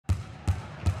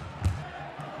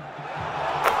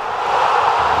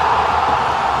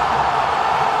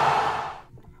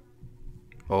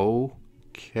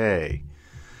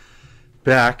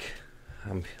Back.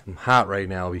 I'm hot right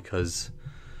now because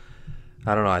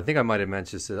I don't know. I think I might have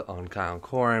mentioned this on Kyle and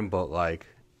Corin, but like,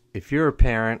 if you're a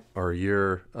parent or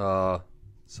you're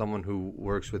someone who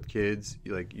works with kids,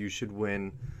 you should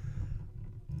win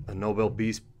a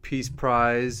Peace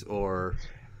Prize or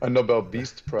A Nobel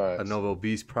Beast a Prize. Nobel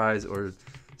Peace Prize or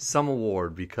some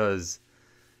award because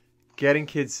getting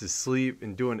kids to sleep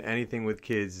and doing anything with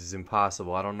kids is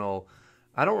impossible. I don't know.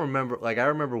 I don't remember. Like, I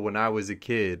remember when I was a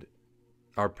kid,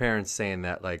 our parents saying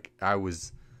that like I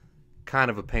was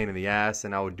kind of a pain in the ass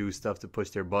and I would do stuff to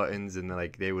push their buttons and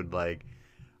like they would like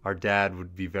our dad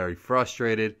would be very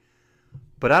frustrated.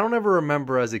 But I don't ever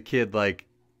remember as a kid like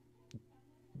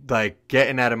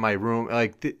getting out of my room.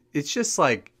 It's just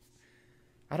like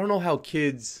I don't know how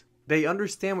kids they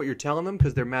understand what you're telling them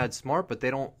because they're mad smart, but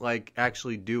they don't like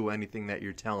actually do anything that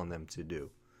you're telling them to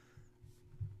do.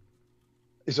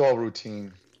 It's all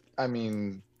routine. I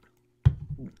mean,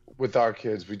 with our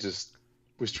kids, we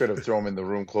straight up throw them in the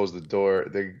room, close the door.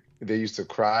 They used to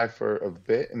cry for a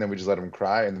bit, and then we just let them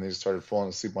cry, and then they just started falling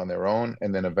asleep on their own.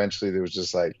 And then eventually, they was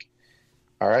just like,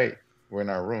 "All right, we're in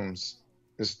our rooms.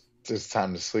 It's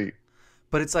time to sleep."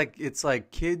 But it's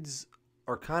like kids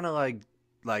are kind of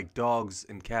like dogs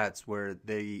and cats where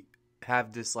they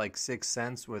have this like sixth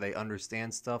sense where they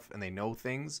understand stuff and they know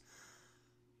things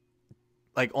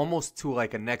like almost to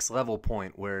like a next level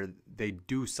point where they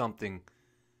do something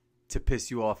to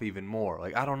piss you off even more.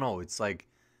 Like I don't know, it's like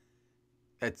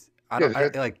it's I Yeah, don't I,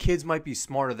 like kids might be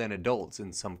smarter than adults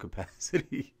in some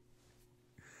capacity.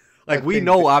 I Like we think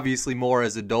know obviously more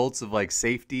as adults of like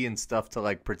safety and stuff to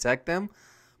like protect them,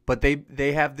 but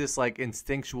they have this like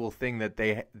instinctual thing that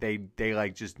they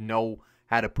like just know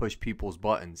how to push people's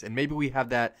buttons. And maybe we have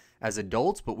that as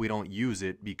adults, but we don't use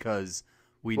it because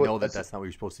we well, know that that's not what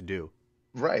you're supposed to do.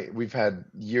 right. We've had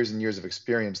years and years of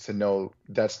experience to know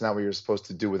that's not what you're supposed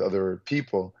to do with other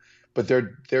people, but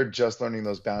they're just learning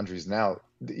those boundaries now.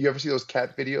 You ever see those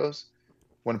cat videos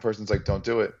when a person's like, "Don't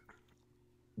do it,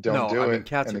 don't No, I do mean it,"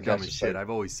 cats and are the dumb cat's as just shit. like, I've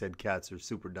always said cats are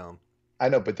super dumb. I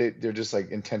know, but they're just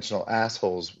like intentional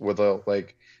assholes where there'll be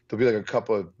like a cup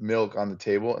of milk on the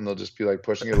table and they'll just be like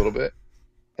pushing it a little bit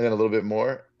and then a little bit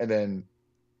more and then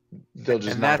they'll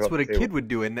just And knock it that's off what a the table. kid would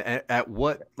do. And at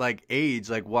what like age?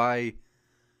 Like why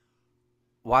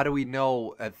do we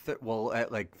know well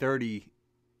at like 30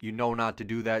 you know not to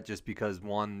do that just because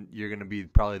one you're going to be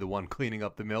probably the one cleaning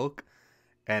up the milk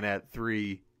and at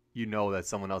 3 you know that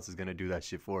someone else is going to do that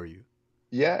shit for you.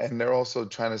 Yeah, and they're also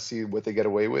trying to see what they get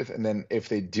away with. And then if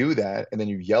they do that and then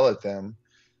you yell at them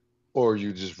or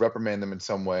you just reprimand them in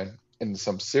some way, in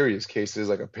some serious cases,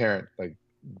 like a parent like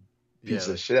Yeah, beats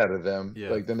the like shit out of them, yeah.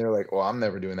 like then they're like, "Well, I'm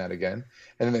never doing that again."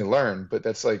 And then they learn, but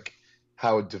that's like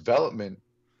how development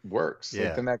works.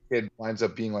 Like Yeah. then that kid winds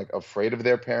up being like afraid of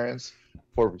their parents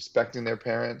or respecting their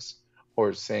parents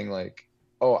or saying like,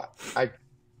 "Oh, I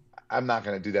I'm not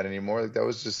gonna do that anymore." Like that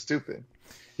was just stupid.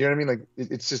 You know what I mean? Like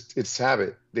it's just it's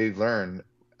habit. They learn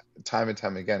time and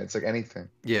time again. It's like anything.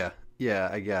 Yeah. Yeah,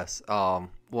 I guess. Well,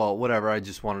 whatever. I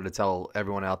just wanted to tell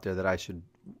everyone out there that I should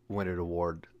win an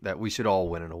award. That we should all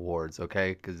win an awards,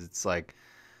 okay? Cuz it's like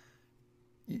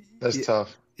That's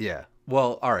tough. yeah.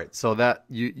 Well, all right. So that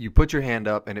you put your hand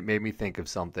up and it made me think of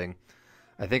something.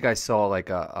 I think I saw like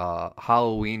a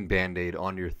Halloween band-aid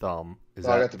on your thumb. Is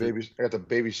Oh, that the I got the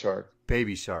baby shark.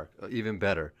 baby shark? Even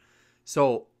better.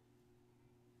 So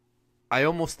I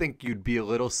almost think you'd be a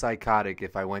little psychotic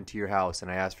if I went to your house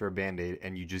and I asked for a band-aid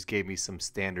and you just gave me some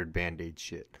standard band-aid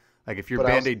shit. Like if your But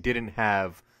I also band-aid didn't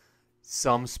have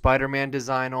some Spider-Man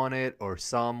design on it or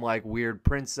some like weird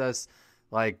princess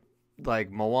like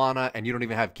like Moana and you don't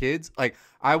even have kids, like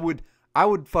I would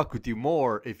fuck with you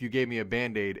more if you gave me a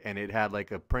band-aid and it had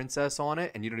like a princess on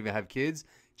it and you don't even have kids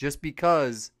just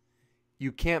because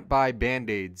you can't buy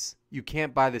band-aids. You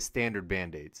can't buy the standard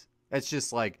band-aids. That's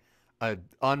just like a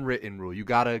unwritten rule. You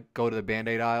got to go to the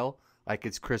band-aid aisle like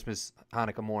it's Christmas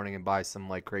Hanukkah morning and buy some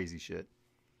like crazy shit.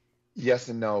 yes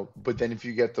and no. But then if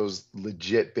you get those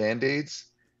legit band-aids,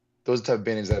 those are the type of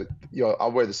band-aids that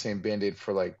I'll wear the same band-aid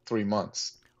for like 3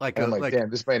 months. Like And a I'm like, like damn,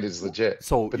 this band-aid is legit.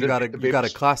 so But you then gotta the you baby gotta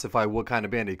classify what kind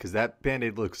of band-aid because that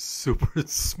band-aid looks super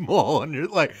small on your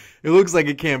like it looks like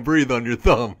it can't breathe on your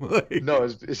thumb. no,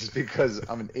 it's just because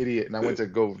I'm an idiot and I went to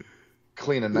go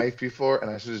clean a knife before and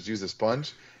I should just use a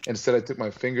sponge. Instead, I took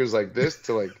my fingers like this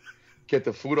to like get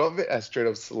the food off it. I straight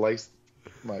up sliced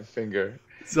my finger.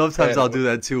 Sometimes And I'll do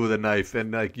that too with a knife,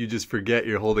 and like you just forget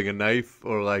you're holding a knife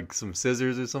or like some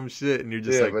scissors or some shit, and you're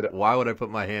just yeah, like, but why would I put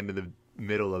my hand in the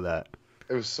middle of that?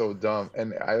 it was so dumb.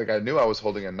 And I knew I was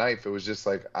holding a knife. It was just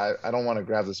like I don't want to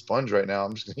grab the sponge right now.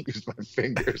 I'm just gonna use my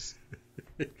fingers.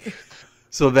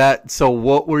 So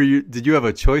what were you? Did you have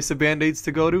a choice of band-aids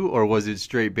to go to, or was it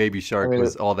straight Baby I Shark mean,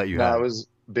 was all that you no, it had? was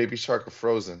Baby Shark or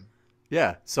Frozen.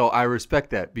 Yeah. So I respect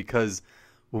that because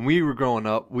when we were growing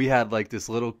up, we had like this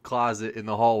little closet in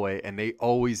the hallway, and they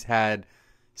always had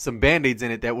some band-aids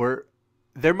in it that were.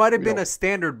 There might have We been don't. a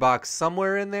standard box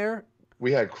somewhere in there.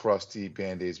 We had crusty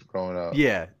Band-Aids growing up.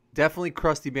 Yeah, definitely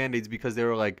crusty band-aids because they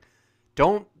were like,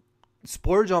 don't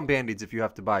splurge on band-aids if you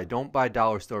have to buy. Don't buy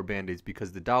dollar store band-aids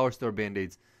because the dollar store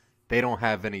band-aids, they don't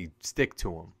have any stick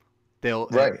to them. They'll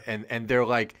Right. and they're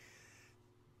like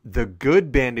the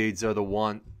good band-aids are the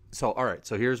one. So all right,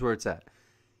 so here's where it's at.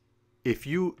 If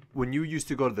you when you used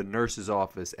to go to the nurse's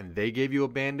office and they gave you a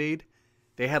band-aid,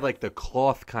 they had like the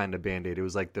cloth kind of band-aid. It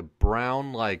was like the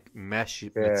brown like mesh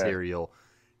Yeah. material.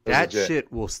 That's That legit.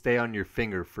 shit will stay on your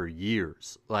finger for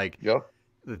years. Like Yep.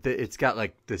 it's got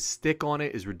like the stick on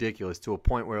it is ridiculous to a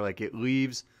point where like it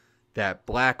leaves that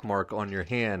black mark on your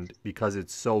hand because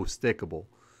it's so stickable.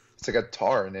 It's like a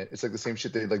tar in it. It's like the same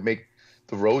shit they like make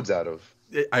the roads out of.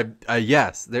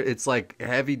 Yes, it's like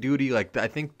heavy duty. Like I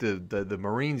think the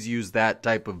Marines use that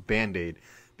type of band-aid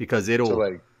because So it'll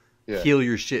like, yeah, heal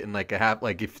your shit in like a half.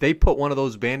 Like if they put one of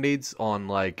those band-aids on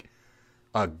like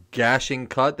a gashing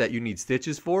cut that you need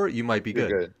stitches for, you might be you're good.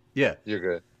 good. Yeah. You're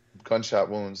good. Gunshot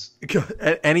wounds.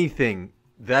 Anything,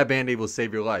 that band-aid will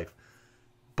save your life.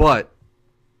 But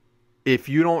if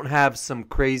you don't have some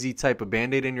crazy type of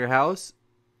band-aid in your house,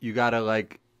 you gotta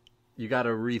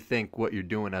rethink what you're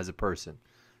doing as a person.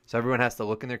 So everyone has to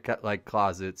look in their like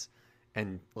closets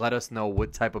and let us know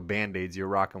what type of band-aids you're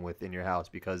rocking with in your house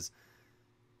because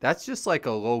that's just like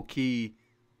a low key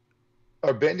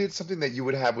Are Band-Aids something that you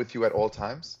would have with you at all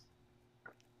times?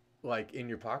 like in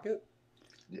your pocket.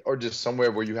 Or just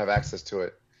somewhere where you have access to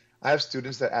it? I have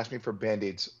students that ask me for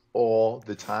Band-Aids all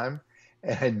the time,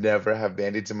 and I never have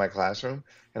Band-Aids in my classroom.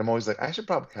 And I'm always like, I should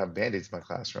probably have Band-Aids in my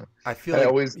classroom. I feel And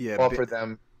like yeah,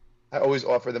 I always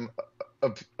offer them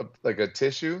like a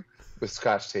tissue with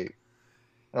Scotch tape.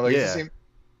 And I'm like, it's the yeah. same.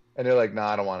 And they're like, nah,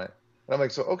 I don't want it. And I'm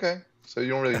like, so okay, so you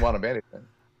don't really want a Band-Aid then?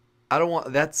 I don't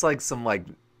want that's like some like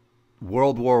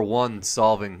World War One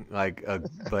solving like a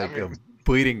I like a mean,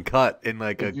 bleeding cut in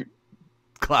like if a you,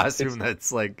 classroom it's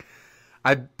that's like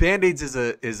I band-aids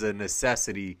is a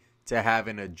necessity to have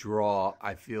in a draw,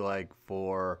 I feel like,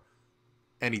 for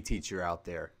any teacher out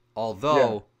there. yeah,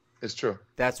 Although it's true.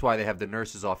 that's why they have the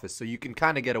nurse's office, so you can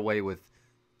kind of get away with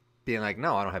being like,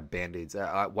 no, I don't have band-aids.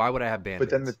 Why would I have But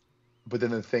then band-aids?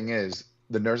 the thing is,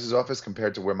 the nurse's office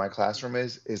compared to where my classroom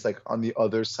is like on the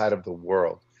other side of the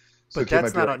world. So a But kid that's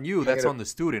might be not like, on you. can I That's get a on the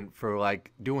student for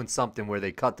like doing something where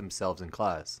they cut themselves in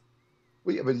class.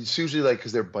 well, yeah, but it's usually like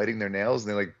because they're biting their nails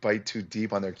and they like bite too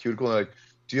deep on their cuticle. And they're like,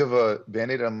 "Do you have a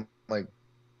Band-Aid?" I'm like,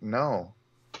 "No,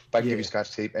 but I can give you Yeah.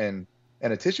 Scotch tape and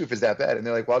a tissue if it's that bad." And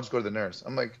they're like, "Well, I'll just go to the nurse."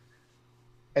 I'm like,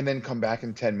 and then come back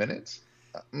in 10 minutes.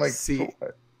 I'm like, for See,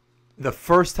 what? the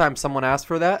first time someone asked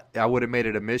for that, I would have made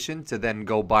it a mission to then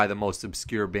go buy the most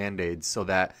obscure band-aids so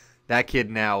that that kid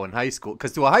now in high school,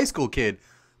 because to a high school kid,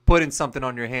 putting something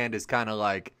on your hand is kind of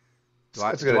like,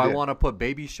 That's a do good I idea. want to put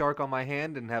Baby Shark on my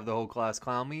hand and have the whole class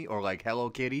clown me or like Hello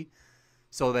Kitty?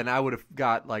 So then I would have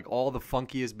got like all the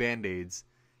funkiest band-aids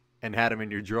and had them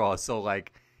in your drawer. So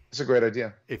like It's a great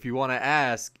idea. if you want to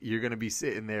ask, you're going to be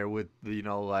sitting there with,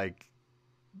 like,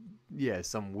 yeah,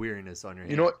 some weirdness on your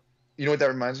You know hand. what? You know what that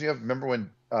reminds me of? Remember when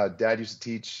Dad used to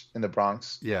teach in the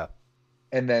Bronx, Yeah.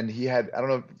 and then he had I don't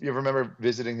know if you ever remember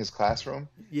visiting his classroom.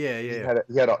 Yeah, He yeah,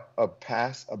 had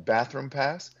a bathroom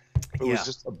pass. It was yeah.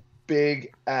 just a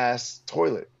big ass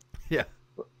toilet. Yeah.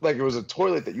 Like it was a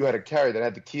toilet that you had to carry that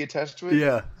had the key attached to it.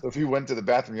 Yeah. So if you went to the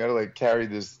bathroom, you had to like carry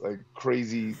this like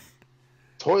crazy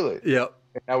toilet. Yeah.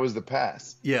 And that was the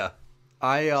pass. Yeah.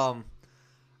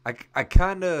 I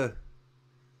kind of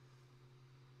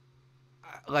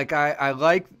I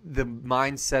like the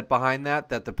mindset behind that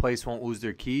the place won't lose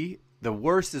their key. The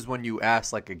worst is when you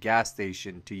ask like a gas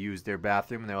station to use their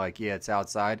bathroom and they're like, "Yeah, it's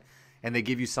outside." And they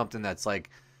give you something that's like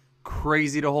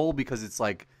crazy to hold because it's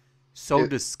like so It,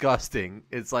 disgusting.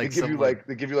 It's they like give you some like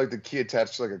they give you like the key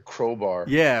attached to like a crowbar.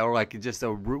 yeah, or like just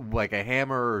like a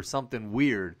hammer or something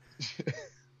weird.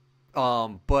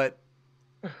 But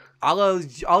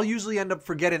I'll usually end up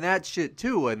forgetting that shit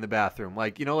too in the bathroom.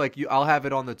 Like, like I'll have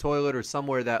it on the toilet or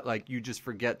somewhere that like you just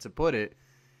forget to put it,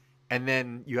 and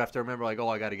then you have to remember like, oh,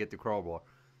 I got to get the crowbar.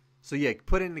 So yeah,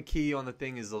 putting the key on the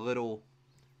thing is a little.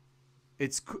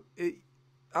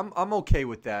 I'm okay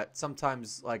with that.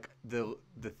 Sometimes like the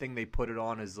thing they put it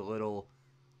on is a little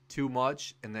too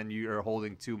much, and then you're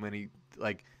holding too many.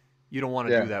 Like, you don't want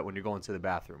to do Yeah. that when you're going to the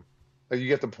bathroom. Like you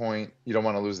get the point. You don't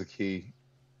want to lose the key,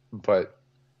 but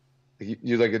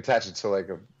you like attach it to like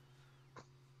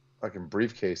fucking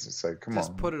briefcase. It's like, come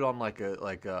Just on. put it on like a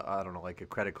I don't know, like a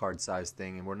credit card size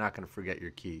thing, and we're not gonna forget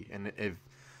your key.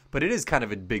 But it is kind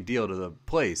of a big deal to the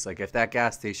place. Like if that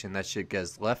gas station, that shit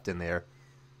gets left in there,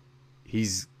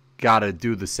 he's got to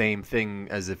do the same thing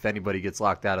as if anybody gets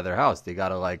locked out of their house. They got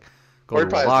to like go Or he to a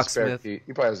probably has a spare locksmith. key.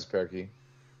 He probably has a spare key.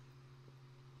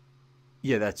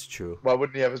 Yeah, that's true. Why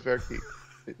wouldn't he have a spare key?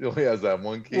 He only has that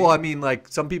one key. Well, I mean, like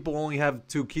some people only have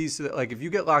two keys. Like if you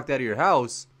get locked out of your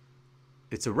house,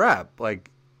 it's a wrap.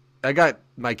 Like I got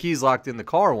my keys locked in the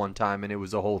car one time, and it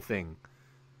was a whole thing.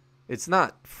 It's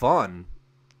not fun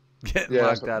getting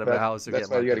locked out of a house or that's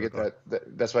getting why locked you got to out get of a car.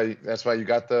 that. That's why you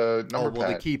got the number Oh,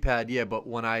 well, pad. the keypad, yeah. But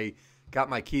when I got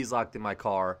my keys locked in my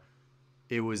car,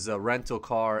 it was a rental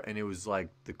car, and it was like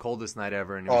the coldest night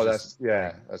ever, and it was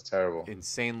That's terrible.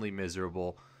 insanely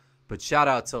miserable. But shout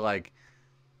out to like,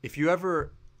 if you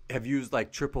ever have used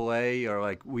like AAA or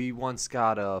like we once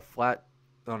got a flat,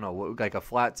 I don't know, like a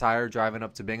flat tire driving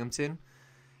up to Binghamton,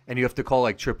 and you have to call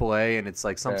like AAA, and it's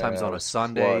like sometimes on a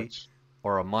Sunday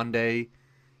or a Monday,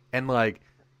 and like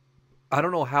I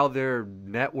don't know how their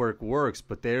network works,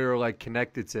 but they're like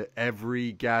connected to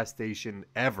every gas station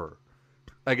ever.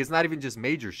 Like it's not even just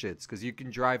major shits, because you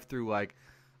can drive through like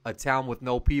a town with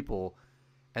no people,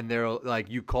 and they're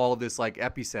like, you call this like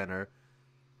epicenter,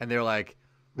 and they're like,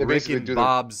 They Rick basically and do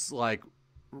Bob's like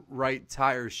right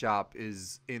tire shop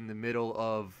is in the middle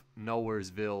of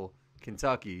Nowheresville,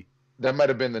 Kentucky. That might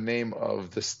have been the name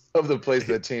of the place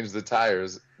that changed the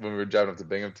tires when we were driving up to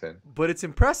Binghamton. But it's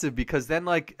impressive because then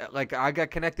like I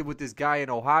got connected with this guy in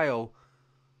Ohio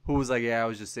who was like, yeah, I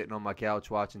was just sitting on my couch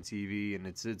watching TV, and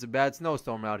it's a bad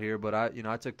snowstorm out here, but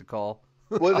I took the call.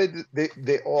 Well,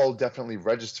 they all definitely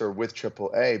register with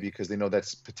AAA because they know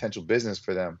that's potential business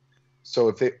for them. So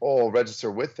if they all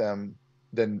register with them,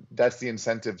 then that's the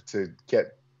incentive to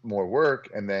get more work.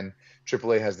 And then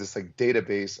AAA has this like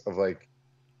database of like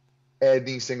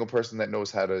any single person that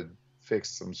knows how to fix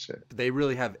some shit. They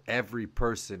really have every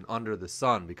person under the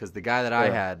sun, because the guy that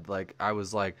I had, like, I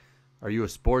was like, are you a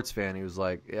sports fan? He was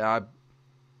like, yeah, I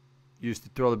used to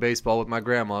throw the baseball with my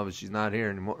grandma, but she's not here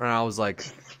anymore. And I was like,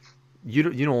 you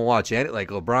don't watch any, like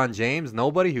LeBron James?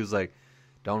 Nobody? He was like,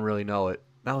 don't really know it.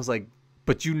 And I was like,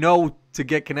 but you know to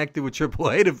get connected with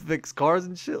AAA to fix cars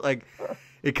and shit? Like,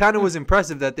 it kind of was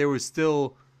impressive that there was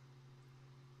still...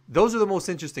 Those are the most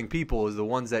interesting people, is the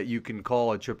ones that you can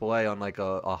call at AAA on like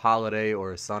a holiday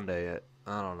or a Sunday.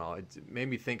 I don't know. It made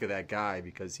me think of that guy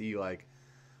because he like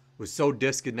was so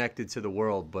disconnected to the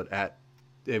world. But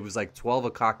it was like 12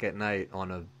 o'clock at night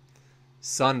on a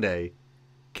Sunday,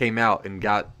 came out and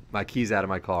got my keys out of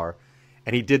my car,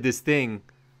 and he did this thing.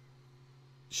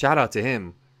 Shout out to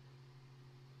him.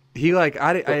 He like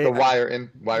The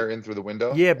wire in through the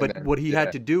window. Yeah, but then, what he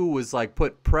had to do was like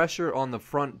put pressure on the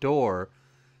front door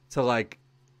to like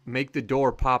make the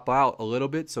door pop out a little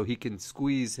bit so he can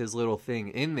squeeze his little thing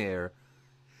in there,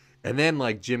 and then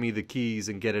like jimmy the keys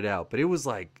and get it out. But it was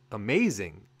like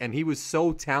amazing, and he was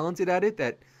so talented at it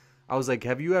that I was like,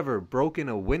 have you ever broken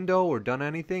a window or done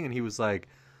anything? And he was like,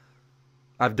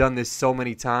 I've done this so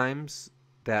many times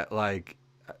that like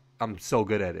I'm so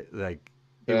good at it. Like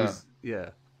it was,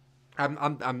 yeah. I'm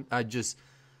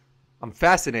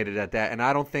fascinated at that, and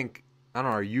I don't know,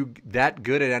 are you that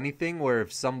good at anything where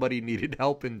if somebody needed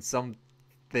help in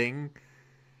something,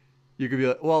 you could be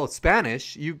like, well,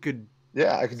 Spanish, you could.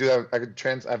 Yeah, I could do that.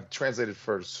 I've translated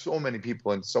for so many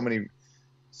people in so many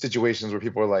situations where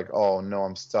people are like, oh no,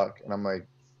 I'm stuck, and I'm like,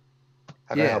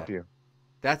 how can I help you?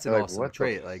 That's an awesome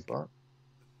trait. Like, fuck?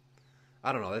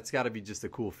 I don't know, that's got to be just a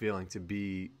cool feeling to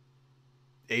be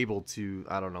able to,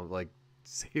 I don't know, like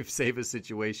save a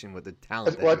situation with the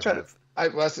talent that you have.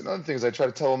 That's another thing is I try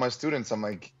to tell all my students, I'm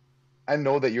like, I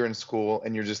know that you're in school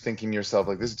and you're just thinking to yourself,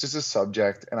 like, this is just a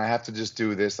subject and I have to just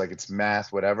do this, like it's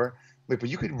math, whatever. Like, but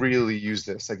you could really use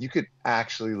this. Like, you could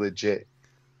actually legit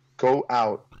go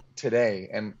out today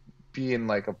and be in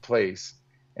like a place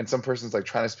and some person's like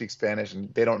trying to speak Spanish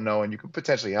and they don't know, and you could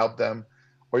potentially help them,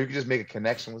 or you could just make a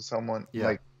connection with someone.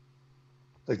 Yeah.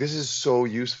 Like this is so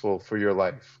useful for your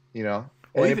life, you know?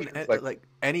 Or even like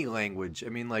any language. I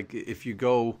mean, like if you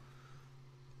go,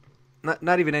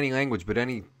 not even any language, but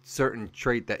any certain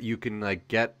trait that you can like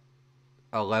get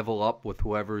a level up with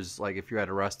whoever's, like if you're at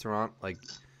a restaurant, like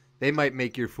they might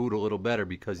make your food a little better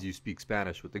because you speak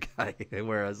Spanish with the guy.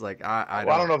 Whereas like I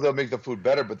don't know if they'll make the food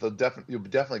better, but you'll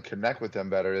definitely connect with them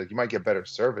better. Like you might get better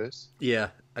service. Yeah,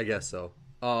 I guess so.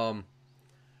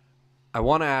 I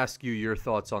want to ask you your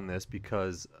thoughts on this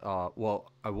because,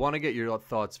 well, I want to get your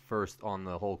thoughts first on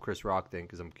the whole Chris Rock thing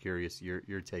because I'm curious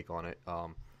your take on it.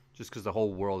 Just because the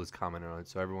whole world is commenting on it,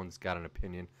 so everyone's got an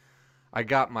opinion. I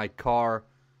got my car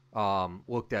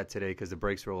looked at today because the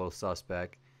brakes were a little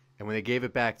suspect. And when they gave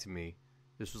it back to me,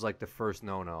 this was like the first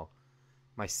no-no.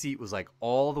 My seat was like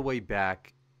all the way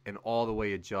back and all the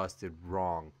way adjusted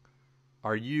wrong.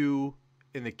 Are you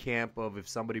in the camp of if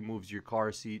somebody moves your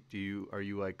car seat, are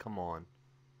you like, come on?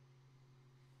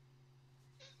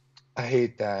 I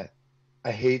hate that.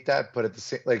 I hate that, but at the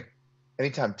same, like,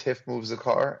 anytime Tiff moves the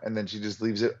car and then she just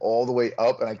leaves it all the way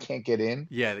up and I can't get in.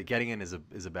 Yeah, the getting in is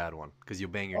a bad one because you'll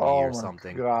bang your knee Oh or my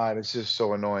something. God, it's just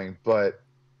so annoying. But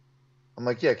I'm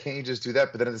like, yeah, can't you just do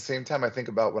that? But then at the same time, I think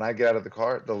about when I get out of the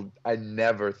car, I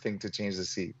never think to change the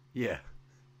seat. Yeah.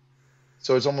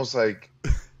 So it's almost like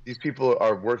these people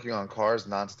are working on cars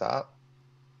nonstop.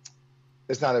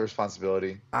 It's not their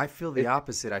responsibility. I feel the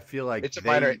opposite. I feel like It's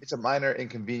a minor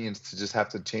inconvenience to just have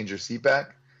to change your seat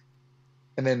back.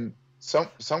 And then some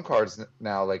cars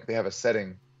now, like, they have a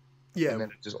setting, yeah, and then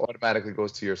it just automatically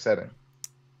goes to your setting.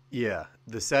 yeah.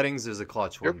 The settings is a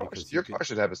clutch one because Your car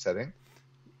should have a setting.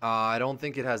 I don't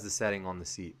think it has the setting on the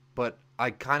seat, but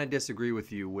I kind of disagree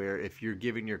with you. Where if you're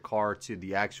giving your car to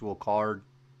the actual car,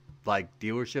 like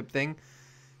dealership thing,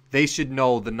 they should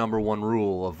know the number one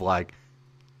rule of like,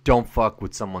 don't fuck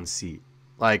with someone's seat.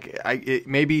 Like,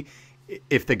 maybe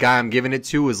if the guy I'm giving it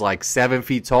to is like 7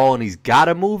 feet tall and he's got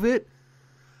to move it,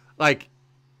 like,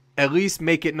 at least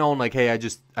make it known, like, hey, I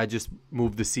just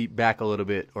moved the seat back a little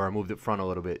bit or I moved it front a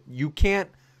little bit. You can't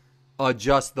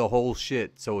adjust the whole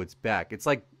shit so it's back. It's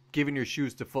like giving your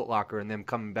shoes to Foot Locker and them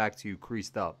coming back to you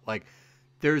creased up. Like,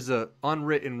 there's a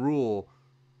unwritten rule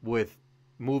with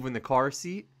moving the car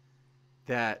seat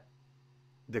that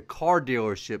the car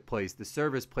dealership place, the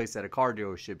service place at a car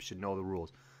dealership should know the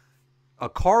rules. A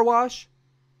car wash,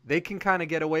 they can kind of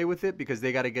get away with it because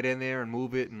they got to get in there and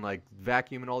move it and like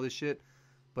vacuum and all this shit.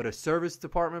 But a service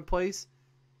department place,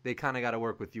 they kind of got to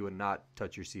work with you and not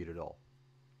touch your seat at all.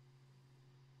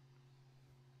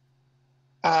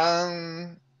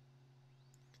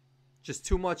 Just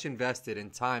too much invested in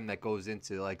time that goes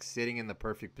into like sitting in the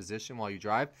perfect position while you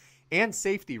drive, and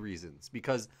safety reasons,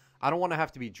 because I don't want to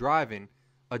have to be driving,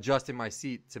 adjusting my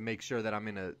seat to make sure that I'm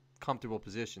in a comfortable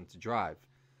position to drive.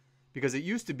 Because it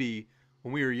used to be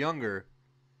when we were younger,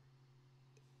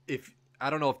 if I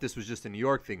don't know if this was just a New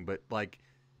York thing, but like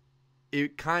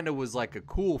it kind of was like a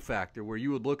cool factor where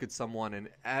you would look at someone and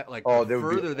like the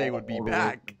further they would be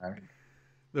back,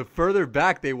 the further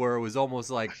back they were, it was almost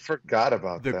like I forgot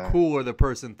about the that. cooler the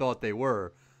person thought they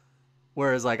were.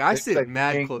 Whereas like I sit like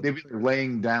mad close, they'd be like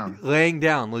laying down. laying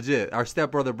down, legit. Our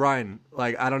stepbrother Brian,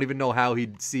 like I don't even know how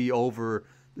he'd see over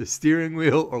the steering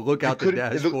wheel or look out the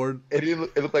dashboard. It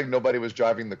looked like nobody was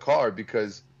driving the car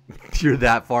because you're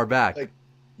that far back. Like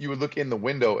you would look in the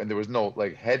window and there was no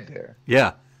like head there.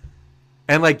 Yeah.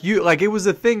 And like it was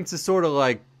a thing to sort of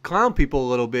like clown people a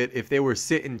little bit if they were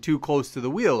sitting too close to the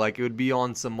wheel. Like it would be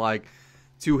on some like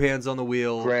two hands on the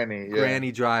wheel,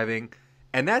 granny driving.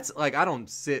 And that's like, I don't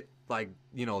sit like,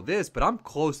 you know, this, but I'm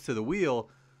close to the wheel.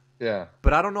 Yeah.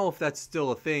 But I don't know if that's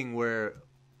still a thing where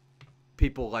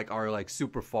people like are like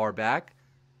super far back.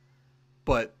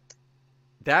 But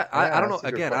that I don't know.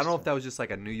 Again, I don't know if that was just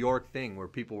like a New York thing where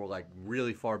people were like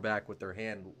really far back with their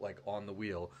hand like on the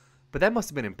wheel. But that must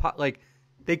have been like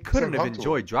they couldn't have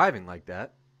enjoyed driving like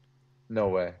that. No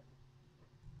way.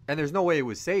 And there's no way it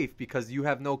was safe because you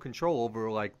have no control over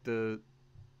like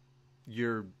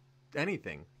your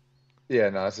anything. Yeah,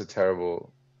 no, that's a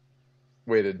terrible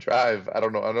way to drive. I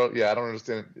don't know. I don't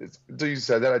understand. Until you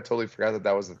said that, I totally forgot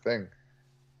that was the thing.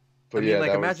 But I mean,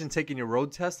 like, imagine taking your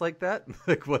road test like that.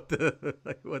 like what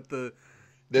the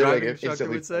driving instructor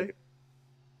would say.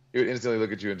 He would instantly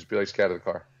look at you and just be like, "Just get out of the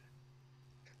car."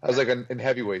 I was like in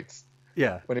heavyweights.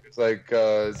 Yeah. When he was like,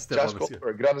 "Josh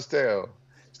Goldberg, get on the scale,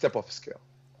 step off the scale."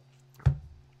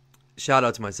 Shout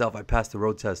out to myself. I passed the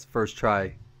road test first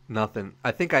try. Nothing.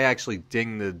 I think I actually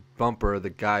dinged the bumper of the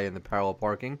guy in the parallel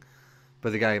parking,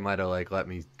 but the guy might have like let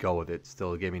me go with it.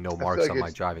 Still gave me no marks on my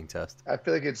driving test. I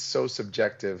feel like it's so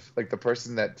subjective. Like the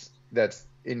person that's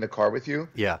in the car with you,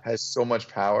 has so much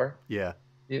power. Yeah.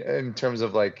 In terms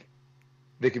of like,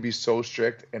 they could be so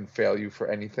strict and fail you for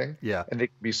anything. Yeah. And they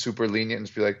could be super lenient and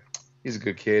just be like, "He's a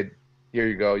good kid. Here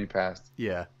you go. You passed."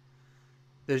 Yeah.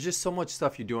 There's just so much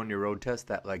stuff you do on your road test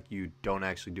that like you don't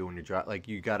actually do when you're driving. Like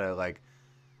you gotta like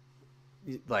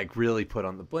really put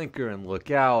on the blinker and look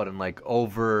out and like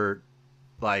over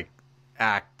like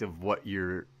act of what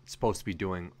you're supposed to be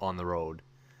doing on the road.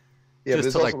 Yeah,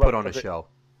 just to like put on a show.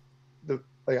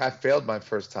 Like I failed my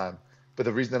first time, but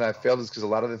the reason that I failed is because a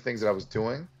lot of the things that I was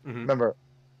doing. Remember,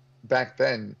 back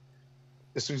then,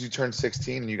 as soon as you turned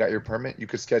 16 and you got your permit, you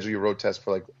could schedule your road test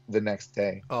for like the next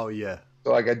day. Oh yeah.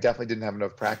 So like I definitely didn't have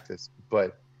enough practice,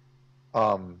 but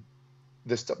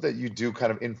the stuff that you do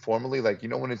kind of informally, like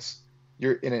when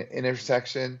you're in an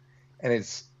intersection and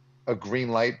it's a green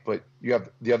light, but you have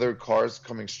the other cars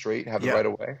coming straight, have the Yeah. right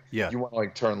of way. Yeah. You want to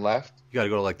like turn left. You got to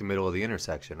go to like the middle of the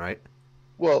intersection, right?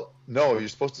 Well, no, you're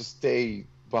supposed to stay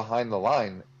behind the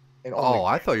line and only Oh,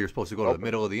 I thought you were supposed to go to the open.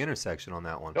 middle of the intersection on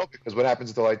that one. No, because what happens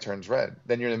if the light turns red?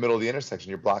 Then you're in the middle of the intersection.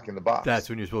 You're blocking the box. That's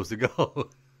when you're supposed to go.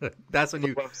 That's when So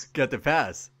you get the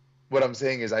pass. what I'm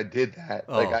saying is I did that.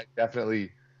 Oh. Like I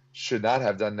definitely should not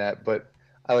have done that, but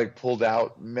I like pulled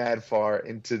out mad far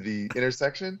into the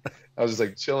intersection. I was just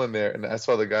like chilling there, and I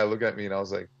saw the guy look at me, and I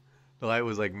was like, The light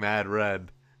was like mad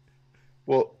red.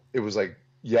 well, it was like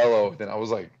yellow. Then I was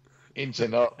like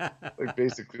inching up, like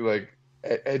basically like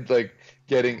and like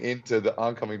getting into the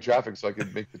oncoming traffic so I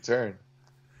could make the turn.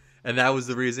 And that was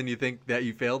the reason you think that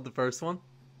you failed the first one?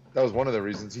 That was one of the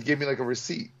reasons. He gave me like a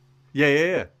receipt. Yeah, yeah,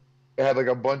 yeah. It had like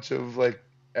a bunch of like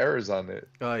errors on it.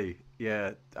 Oh,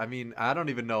 yeah. I mean, I don't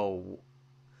even know.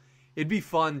 It'd be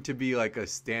fun to be like a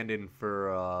stand-in for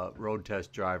a road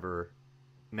test driver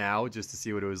now, just to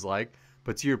see what it was like.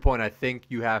 But to your point, I think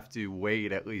you have to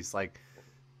wait at least like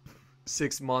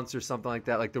 6 months or something like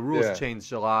that. Like the rules Yeah.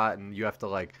 changed a lot, and you have to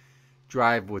like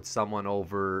drive with someone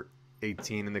over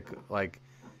 18, and like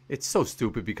it's so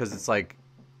stupid because it's like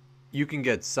you can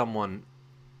get someone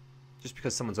just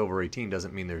because someone's over 18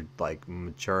 doesn't mean they're like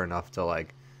mature enough to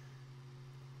like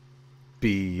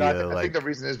be No, I like think the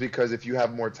reason is because if you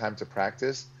have more time to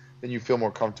practice, then you feel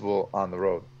more comfortable on the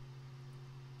road.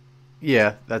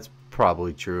 yeah, that's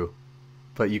probably true.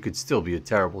 But you could still be a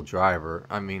terrible driver.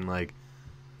 I mean, like,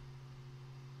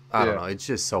 I don't Yeah. know. It's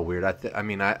just so weird. I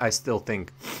mean, I still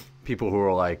think people who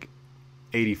are like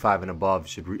 85 and above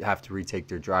should have to retake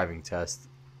their driving test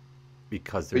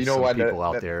because But there's you know some what? people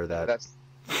out there that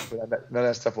None of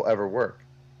that stuff will ever work.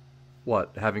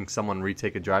 what having someone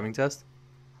retake a driving test.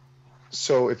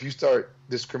 So if you start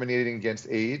discriminating against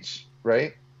age,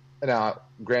 right? Now,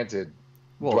 granted,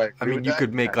 do Well, I agree mean, with you that?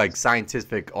 could make Yes. like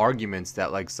scientific arguments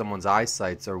that like someone's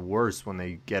eyesights are worse when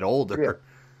they get older.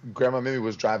 Yeah. Grandma Mimi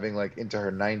was driving like into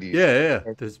her 90s. Yeah, yeah.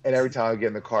 And, There's, and every time I would get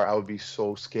in the car, I would be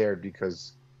so scared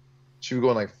because she would go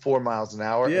in like 4 miles an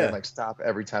hour Yeah. and like stop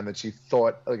every time that she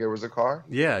thought like there was a car.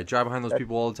 yeah, I drive behind those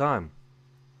people all the time.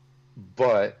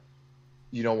 But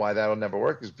you know why that'll never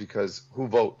work is because who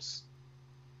votes?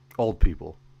 Old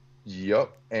people.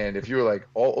 Yup. And if you were like,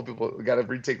 all old people got to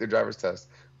retake their driver's test,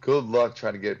 good luck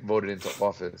trying to get voted into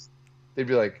office. They'd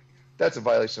be like, that's a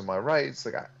violation of my rights.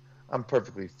 Like, I'm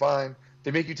perfectly fine.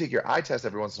 They make you take your eye test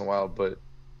every once in a while, but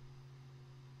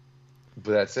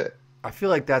that's it. I feel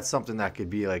like that's something that could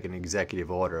be like an executive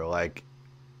order. Like,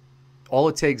 all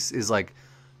it takes is like,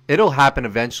 it'll happen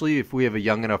eventually if we have a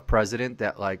young enough president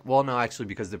that like, well, no, actually,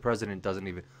 because the president doesn't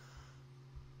even.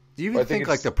 Do you even Well, I think think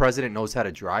like it's- the president knows how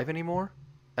to drive anymore?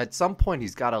 At some point,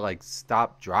 he's got to like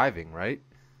stop driving, right?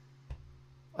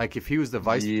 Like if he was the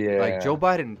vice, Yeah. like Joe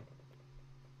Biden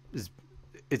is.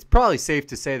 It's probably safe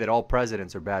to say that all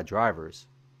presidents are bad drivers.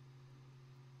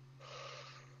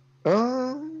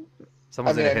 Someone's I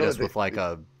mean, gonna I hit know us that with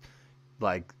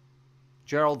like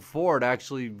Gerald Ford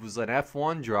actually was an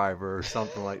F1 driver or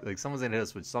something like someone's gonna hit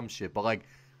us with some shit. But like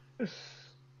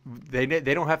they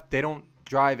don't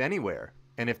drive anywhere,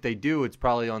 and if they do, it's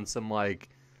probably on some like.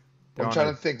 they're I'm on trying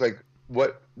a- to think like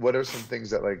what are some things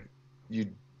that like you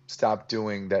stop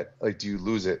doing that like do you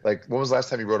lose it? Like when was the last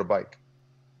time you rode a bike?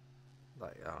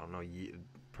 like I don't know,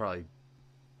 probably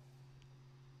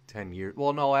 10 years.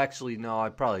 Well, no, actually, no. I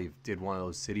probably did one of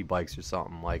those city bikes or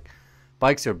something. Like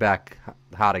bikes are back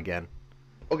hot again.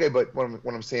 Okay, but what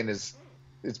I'm saying is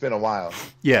it's been a while.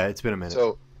 Yeah, it's been a minute.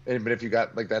 So, but if you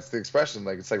got like that's the expression,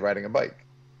 like it's like riding a bike.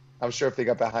 I'm sure if they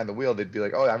got behind the wheel, they'd be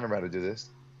like, "Oh, I remember how to do this."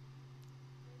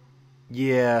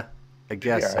 Yeah, I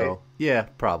guess Yeah, so. right? Yeah,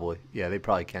 probably. Yeah, they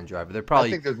probably can drive it. They're I probably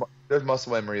think there's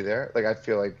muscle memory there. Like I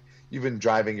feel like you've been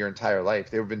driving your entire life.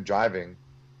 They've been driving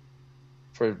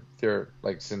for their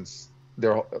like since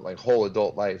their like whole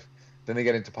adult life. Then they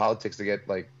get into politics. They get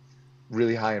like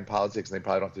really high in politics, and they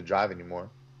probably don't have to drive anymore.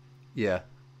 yeah.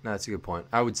 No, that's a good point.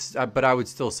 But I would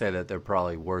still say that they're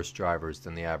probably worse drivers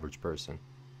than the average person.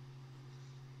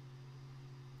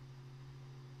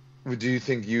 Do you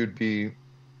think you'd be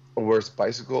a worse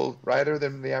bicycle rider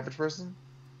than the average person?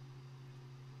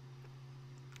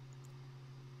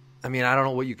 I mean, I don't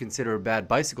know what you consider a bad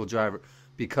bicycle driver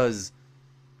because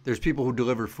there's people who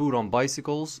deliver food on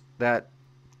bicycles that,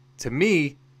 to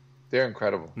me, They're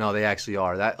incredible. no, they actually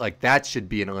are. That should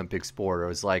be an Olympic sport.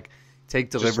 Or it's like take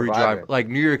Just delivery surviving. driver, like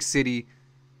New York City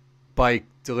bike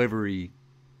delivery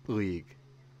league.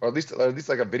 Or at least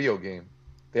like a video game.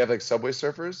 They have like Subway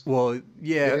Surfers. Well,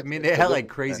 yeah, Yeah, I mean it's they a had little like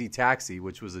Crazy Taxi,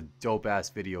 which was a dope ass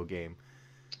video game.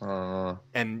 Uh,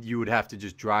 and you would have to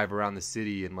just drive around the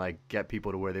city and like get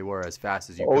people to where they were as fast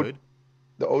as the you O could.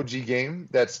 the OG game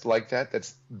that's like that.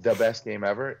 That's the best game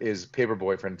ever. Is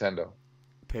Paperboy for Nintendo.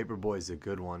 Paperboy's a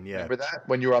good one. Yeah. Remember that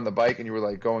when you were on the bike and you were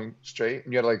like going straight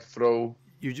and you had to like throw.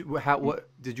 How what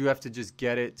did you have to just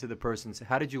get it to the person's?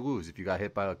 How did you lose if you got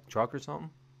hit by a truck or something?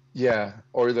 Yeah,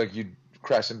 or like you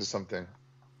crash into something.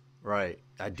 Right.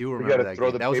 I do You got remember to that throw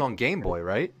game. the That was paper. on Game Boy,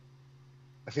 right?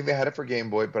 I think they had it for Game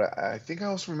Boy, but I think I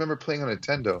also remember playing on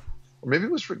Nintendo, or maybe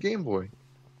it was for Game Boy.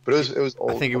 But it was I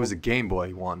old. think it was a Game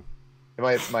Boy one. It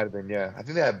might have been, yeah. I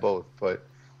think they had both, but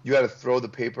you had to throw the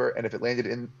paper, and if it landed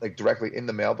in like directly in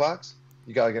the mailbox,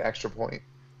 you got like an extra point.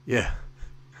 Yeah.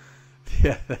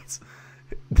 Yeah, that's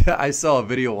I saw a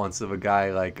video once of a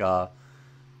guy like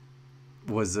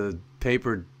was a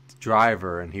paper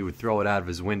driver and he would throw it out of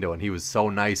his window and he was so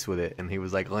nice with it and he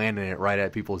was like landing it right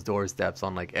at people's doorsteps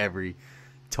on like every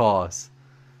toss.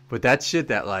 But that shit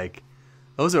that like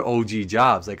those are OG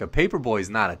jobs. Like a paper boy is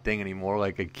not a thing anymore.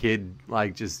 Like a kid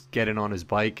like just getting on his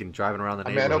bike and driving around the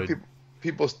I mean, I know neighborhood.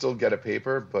 people still get a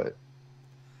paper, but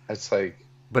it's like,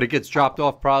 But it gets dropped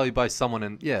off probably by someone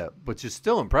and yeah, but it's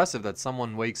still impressive that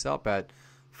someone wakes up at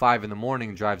 5 in the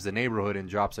morning, drives the neighborhood and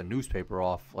drops a newspaper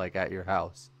off like at your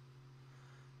house.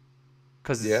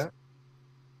 Cuz yeah,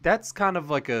 that's kind of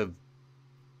like a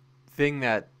thing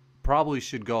that probably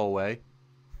should go away.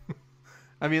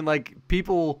 I mean, like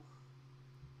people,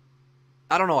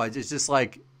 I don't know. It's just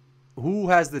like, who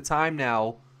has the time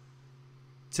now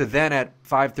to then at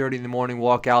 5:30 in the morning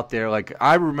walk out there? Like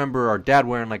I remember our dad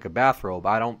wearing like a bathrobe.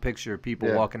 I don't picture people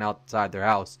yeah. walking outside their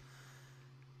house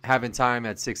having time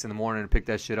at 6 in the morning to pick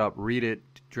that shit up, read it,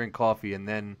 drink coffee, and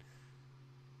then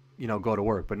go to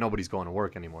work. But nobody's going to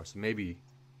work anymore, so maybe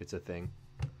it's a thing.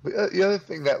 But the other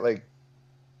thing that like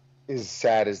is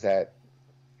sad is that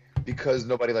because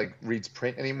nobody like reads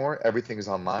print anymore, everything is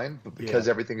online. But because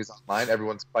Yeah. everything is online,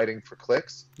 everyone's fighting for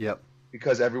clicks. Yep.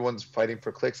 Because everyone's fighting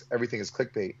for clicks, everything is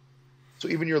clickbait. So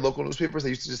even your local newspapers, they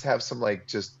used to just have some like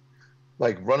just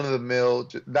like run of the mill,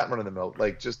 not run of the mill,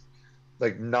 like just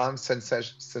like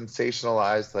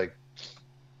non-sensationalized like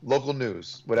local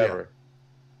news, whatever.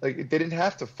 Like they didn't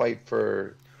have to fight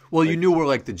for. Well, you Like, knew where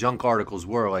like the junk articles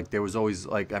were. Like there was always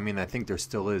like, I mean, I think there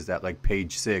still is that like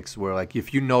page 6 where like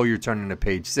if you know you're turning to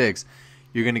page 6,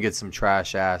 you're gonna get some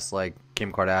trash ass like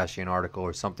Kim Kardashian article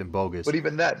or something bogus. but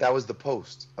even that was the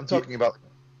Post. I'm talking about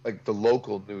like the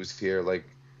local news here,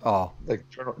 Oh, like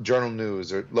journal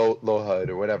news or low HUD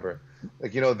or whatever.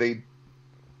 Like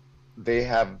they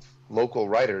have local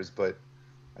writers, but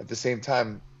at the same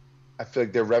time, I feel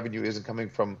like their revenue isn't coming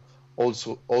from old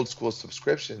school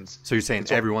subscriptions. so you're saying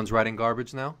It's all, everyone's writing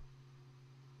garbage now?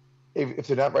 if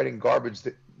they're not writing garbage,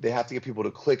 they have to get people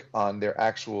to click on their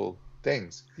actual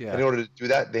things. And Yeah. in order to do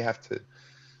that, they have to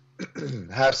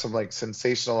have some like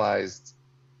sensationalized,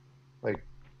 like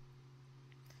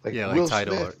Yeah, like Will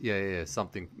title or Smith, yeah,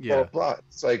 something. blah Yeah, blah blah.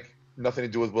 It's like nothing to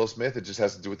do with Will Smith. It just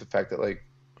has to do with the fact that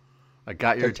I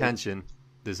got your like attention.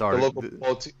 This the article. local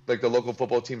football like the local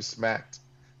football team smacked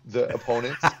the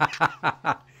opponents,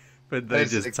 But and they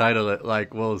it's just like title it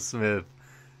like Will Smith.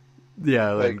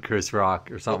 Yeah, like like Chris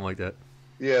Rock or something like that.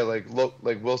 yeah, like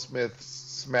Will Smith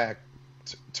smacked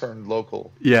turned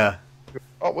local. Yeah,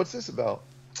 Oh, what's this about?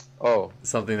 Oh,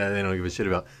 something that they don't give a shit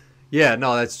about. Yeah,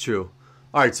 no, that's true.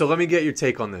 All right, so let me get your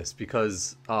take on this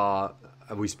because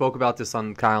we spoke about this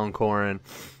on Kyle and Corin.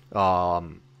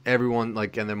 Everyone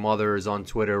like and their mother is on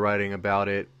Twitter writing about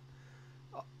it.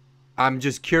 I'm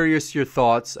just curious your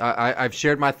thoughts. I've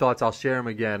shared my thoughts. I'll share them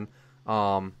again.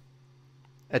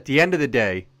 At the end of the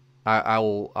day,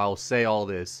 I'll say all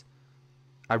this.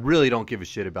 I really don't give a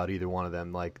shit about either one of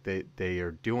them. Like they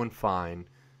are doing fine.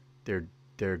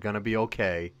 They're gonna be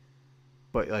okay.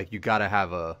 But like you gotta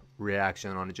have a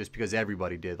reaction on it just because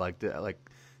everybody did. Like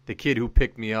the kid who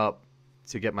picked me up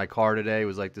to get my car today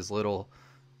was like this little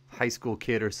high school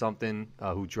kid or something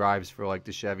who drives for like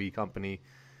the Chevy company,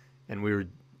 and we were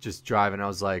just driving. I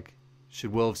was like,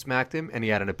 should Will have smacked him? And he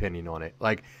had an opinion on it.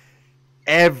 Like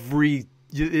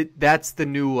that's the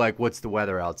new like what's the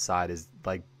weather outside is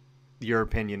like your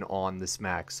opinion on the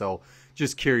smack. So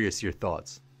just curious your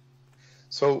thoughts.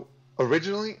 so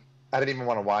originally I didn't even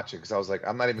want to watch it because I was like,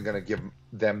 I'm not even gonna give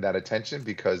them that attention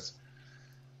because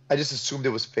I just assumed it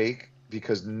was fake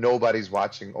because nobody's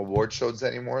watching award shows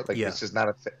anymore. Like Yeah. it's just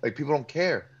not like people don't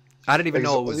care. I didn't even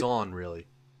Like know it was on really.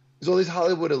 there's all these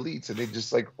Hollywood elites and they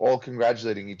just like all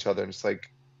congratulating each other and it's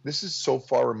like this is so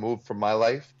far removed from my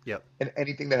life Yep. and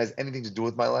anything that has anything to do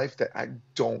with my life that I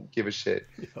don't give a shit.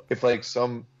 Yep. If like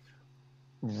some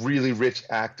really rich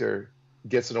actor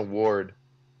gets an award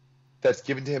that's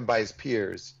given to him by his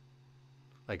peers,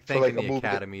 Like for like thanking the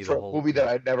Academy, the for a whole movie that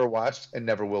I never watched and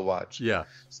never will watch. yeah.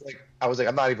 So like I was like,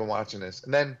 I'm not even watching this.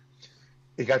 And then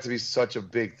it got to be such a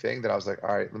big thing that I was like,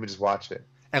 all right, let me just watch it.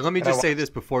 And let me And I just say watched. this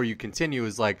before you continue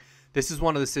is like this is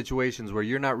one of the situations where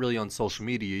you're not really on social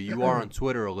media. You are on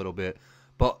Twitter a little bit,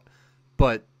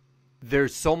 but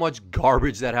there's so much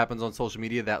garbage that happens on social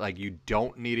media that like you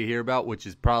don't need to hear about, which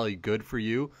is probably good for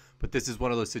you. But this is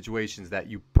one of those situations that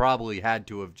you probably had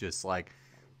to have just like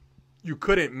you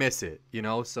couldn't miss it, you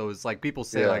know? So it's like people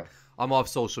say Yeah. like I'm off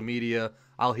social media.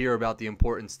 I'll hear about the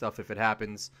important stuff if it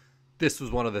happens. This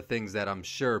was one of the things that I'm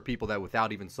sure people that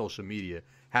without even social media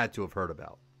had to have heard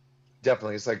about.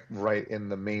 Definitely. It's like right in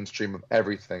the mainstream of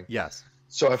everything. Yes.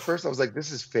 So at first I was like,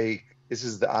 this is fake. This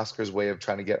is the Oscars way of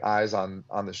trying to get eyes on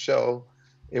the show.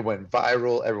 It went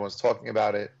viral. Everyone's talking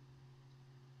about it.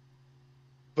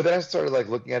 But then I started like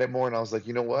looking at it more and I was like,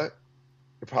 you know what?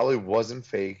 It probably wasn't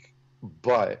fake,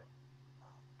 but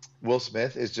Will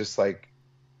Smith is just like,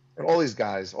 and all these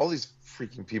guys, all these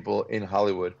freaking people in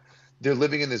Hollywood, they're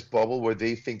living in this bubble where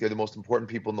they think they're the most important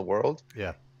people in the world,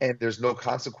 Yeah. and there's no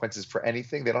consequences for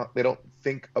anything. They don't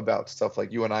think about stuff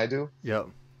like you and I do, Yep.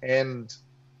 and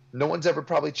no one's ever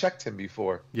probably checked him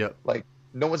before. Yep. Like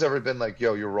no one's ever been like,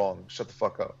 "Yo, you're wrong. Shut the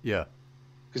fuck up." Yeah.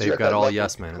 Because They've got all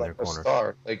yes men in their corner.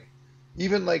 Star. Like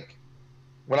even like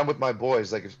when I'm with my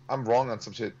boys, like if I'm wrong on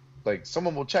some shit, like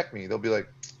someone will check me. They'll be like,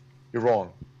 "You're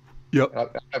wrong." Yep. And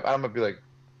I'm gonna be like,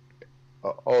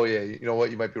 "Oh yeah, you know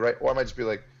what? You might be right," or I might just be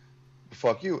like,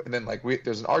 "Fuck you," and then like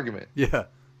there's an argument. Yeah.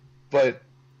 But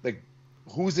like,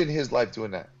 who's in his life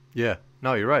doing that? Yeah.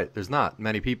 No, you're right. There's not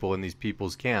many people in these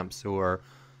people's camps who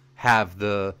have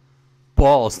the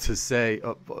balls to say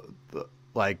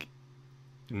like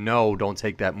no, don't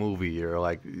take that movie or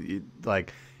like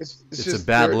It's it's just a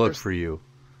bad look for you.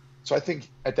 So I think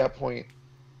at that point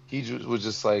he was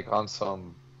just like on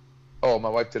some, oh, my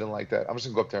wife didn't like that, I'm just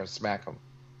gonna go up there and smack him.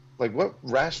 Like what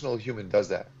rational human does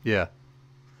that? Yeah.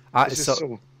 It's just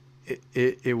so.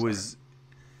 It was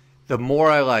the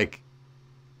more I like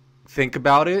think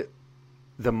about it,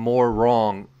 the more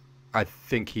wrong I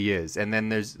think he is. And then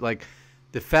there's like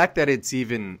the fact that it's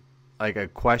even like a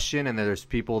question and there's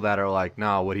people that are like,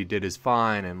 no, what he did is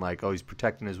fine and like, oh, he's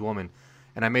protecting his woman.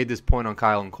 And I made this point on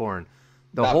Kyle and Corn.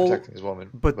 Not protecting his woman.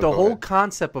 But the whole ahead.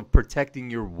 concept of protecting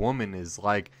your woman is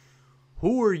like,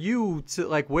 who are you to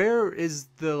like, where is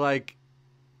the like,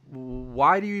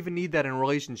 why do you even need that in a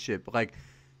relationship? Like,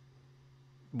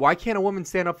 why can't a woman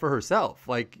stand up for herself?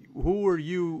 Like, who are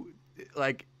you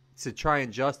like to try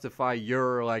and justify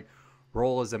your like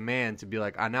role as a man to be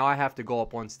like, now I have to go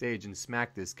up on stage and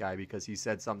smack this guy because he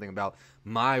said something about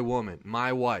my woman,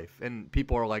 my wife, and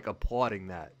people are like applauding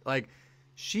that. Like,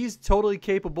 she's totally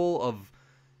capable of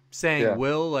saying, Yeah.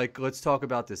 Will, like, let's talk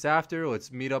about this after.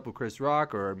 Let's meet up with Chris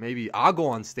Rock, or maybe I'll go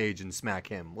on stage and smack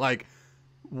him. Like,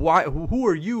 why? Who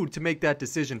are you to make that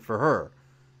decision for her?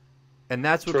 And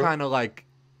that's what True. kind of like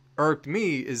irked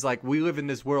me is like we live in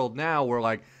this world now where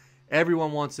like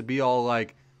everyone wants to be all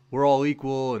like we're all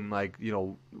equal and like, you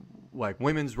know, like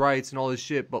women's rights and all this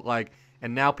shit, but like,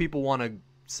 and now people want to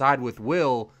side with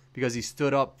Will because he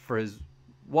stood up for his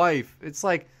wife. It's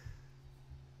like,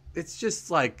 it's just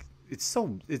like, it's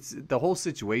the whole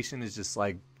situation is just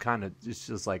like kind of, it's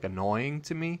just like annoying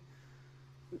to me.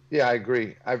 Yeah, I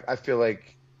agree. I feel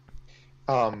like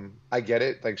I get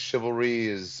it. Like chivalry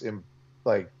is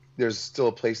like there's still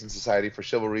a place in society for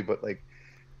chivalry, but like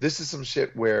this is some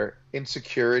shit where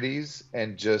insecurities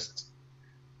and just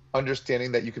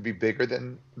understanding that you could be bigger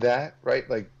than that, right?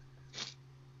 Like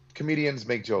comedians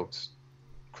make jokes.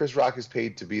 Chris Rock is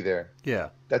paid to be there. Yeah.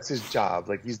 That's his job.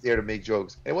 Like he's there to make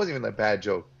jokes. It wasn't even a bad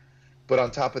joke. But on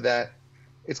top of that,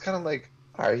 it's kind of like,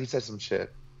 all right, he said some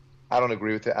shit. I don't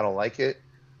agree with it. I don't like it.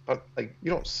 But like, you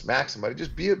don't smack somebody.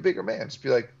 Just be a bigger man. Just be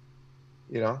like,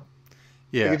 you know.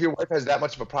 Yeah. Like if your wife has that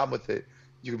much of a problem with it,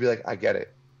 you could be like, I get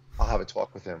it. I'll have a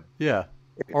talk with him. Yeah.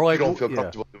 If Or like, you don't feel yeah.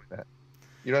 comfortable doing that.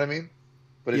 You know what I mean?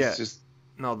 But it's Yeah. just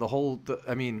No,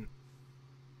 I mean,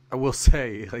 I will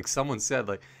say, like someone said,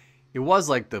 like it was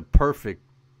like the perfect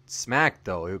smack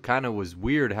though. It kind of was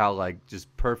weird how like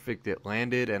just perfect it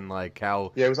landed and like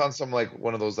how yeah, it was on some like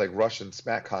one of those like Russian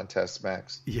smack contest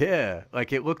smacks. yeah,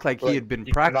 like it looked like Like, he had been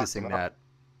you cannot practicing come out. that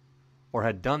or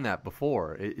had done that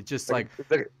before. It just like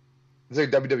It's like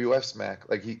WWF smack.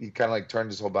 Like he kind of like turned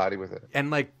his whole body with it. and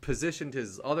like positioned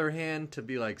his other hand to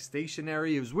be like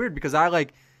stationary. It was weird because I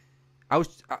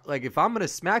was like, if I'm gonna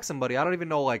smack somebody, I don't even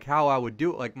know like how I would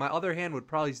do it. Like my other hand would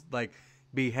probably like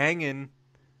be hanging,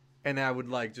 and I would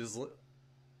like just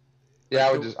Yeah,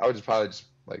 like, I would just probably just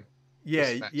like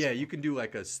yeah smack yeah. someone. You can do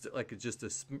like just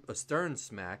a stern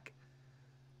smack.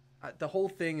 The whole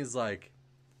thing is like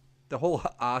the whole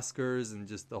Oscars and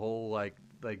just the whole like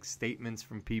statements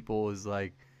from people is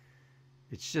like,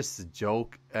 it's just a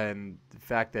joke. And the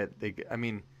fact that I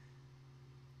mean,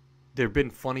 there've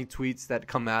been funny tweets that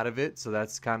come out of it, so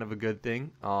that's kind of a good thing.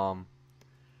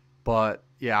 But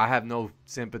yeah, I have no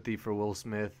sympathy for Will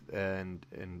Smith and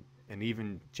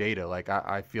even Jada. Like,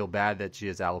 I feel bad that she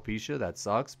has alopecia. That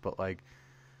sucks. But like,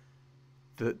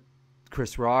 the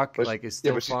Chris Rock is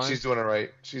still fine. She's doing all right.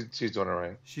 She's doing all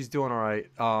right. She's doing all right.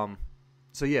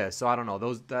 So yeah, so I don't know.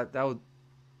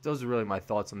 Those are really my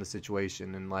thoughts on the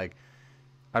situation. And like,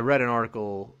 I read an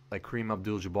article like Kareem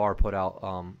Abdul-Jabbar put out,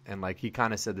 and like he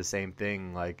kind of said the same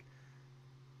thing. Like,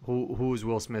 who is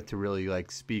Will Smith to really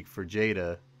like speak for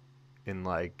Jada? In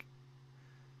like,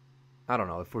 I don't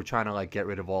know, if we're trying to like get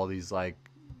rid of all these like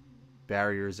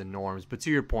barriers and norms. But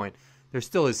to your point, there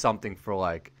still is something for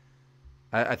like,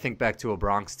 I think back to A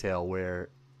Bronx Tale where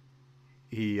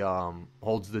he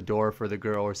holds the door for the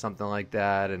girl or something like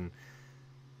that, and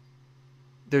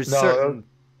there's certain.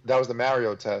 That was the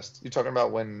Mario test. You're talking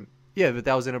about when? Yeah, but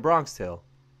that was in A Bronx Tale.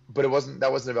 But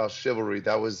that wasn't about chivalry.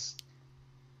 That was,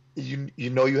 you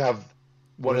have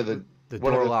one of the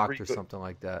door locked or something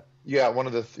like that. Yeah,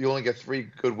 you only get 3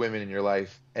 good women in your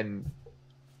life, and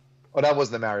that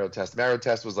wasn't the Mario test. The Mario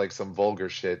test was like some vulgar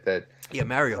shit that. Yeah,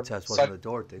 Mario test wasn't the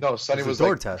door thing. No, Sonny was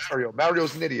door like test.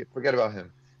 Mario's an idiot. Forget about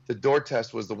him. The door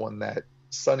test was the one that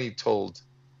Sonny told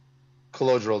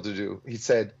Colodrell to do. He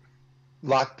said,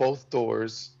 lock both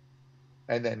doors,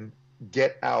 and then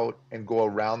get out and go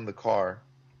around the car.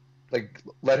 Like,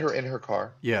 let her in her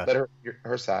car. Yeah. Let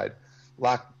her side.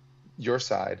 Lock your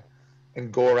side. And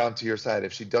go around to your side.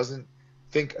 If she doesn't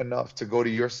think enough to go to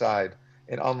your side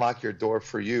and unlock your door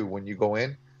for you when you go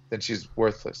in, then she's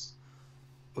worthless.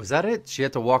 Was that it? She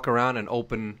had to walk around and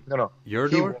open your door?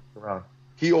 He walked around.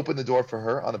 He opened the door for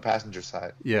her on the passenger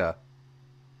side. Yeah.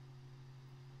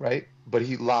 Right? But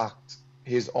he locked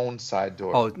his own side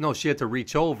door. Oh, no, she had to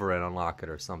reach over and unlock it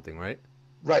or something, right?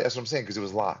 Right, that's what I'm saying, because it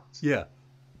was locked. Yeah.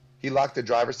 He locked the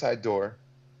driver's side door.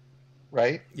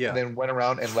 Right? Yeah. And then went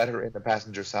around and let her in the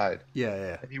passenger side.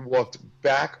 Yeah. And he walked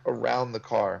back around the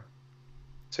car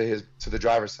to the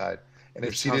driver's side. And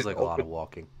if she sounds didn't like a lot of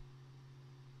walking.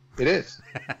 It is.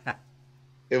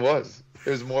 It was. It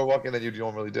was more walking than you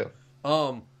normally do.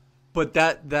 But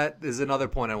that is another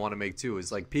point I want to make too.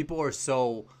 Is like, people are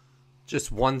so just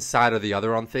one side or the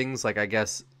other on things. Like, I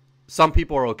guess some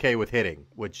people are okay with hitting,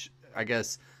 which I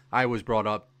guess I was brought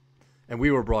up, and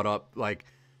we were brought up like,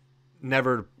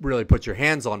 never really put your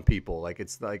hands on people. Like,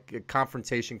 it's like a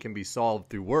confrontation can be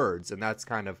solved through words, and that's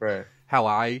kind of how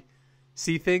I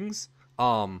see things.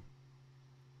 Don't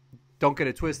get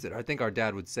it twisted. I think our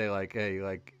dad would say like, hey,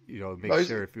 like, you know, make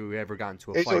sure if you ever got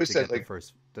into a fight to get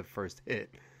the first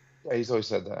hit. Yeah, he's always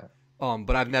said that.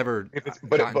 But I've never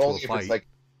but only if it's like,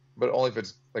 but only if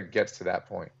it's like gets to that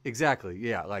point. Exactly.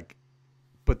 Yeah. Like,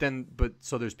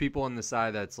 so there's people on the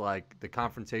side that's like, the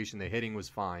confrontation, the hitting was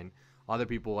fine. Other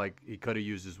people, like, he could have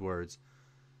used his words.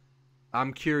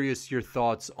 I'm curious your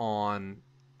thoughts on,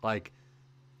 like,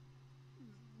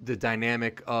 the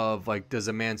dynamic of, like, does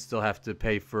a man still have to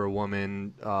pay for a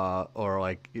woman, or,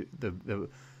 like, the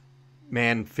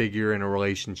man figure in a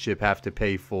relationship have to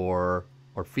pay for,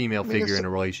 or female figure in a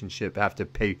relationship have to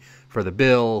pay for the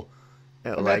bill?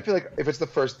 I feel like if it's the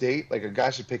first date, like, a guy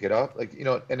should pick it up. Like, you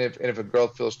know, and if a girl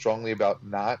feels strongly about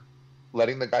not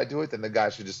letting the guy do it, then the guy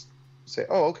should just say,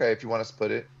 oh, okay, if you want to split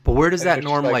it. But where does that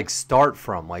norm like start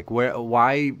from? Like,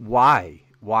 why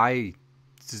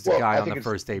does the guy on the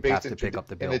first date have to pick up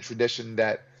the bill? In the tradition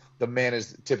that the man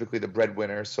is typically the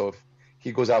breadwinner, so if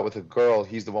he goes out with a girl,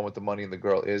 he's the one with the money and the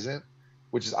girl isn't,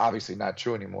 which is obviously not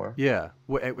true anymore. Yeah,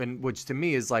 and which to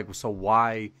me is like, so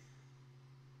why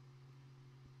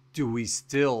do we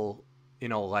still, you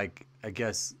know, like, I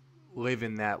guess, live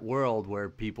in that world where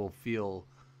people feel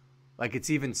like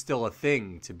it's even still a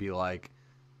thing to be like,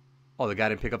 oh, the guy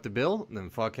didn't pick up the bill?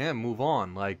 Then fuck him, move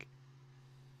on. Like,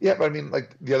 yeah, but I mean,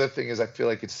 like, the other thing is I feel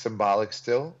like it's symbolic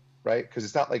still, right? Because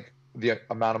it's not like the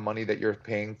amount of money that you're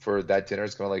paying for that dinner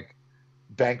is going to, like,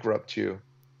 bankrupt you.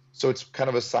 So it's kind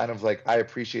of a sign of, like, I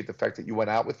appreciate the fact that you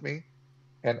went out with me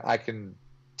and I can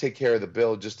take care of the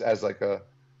bill, just as, like, a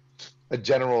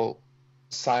general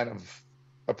sign of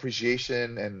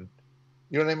appreciation. And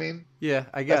you know what I mean? Yeah,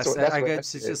 I guess. I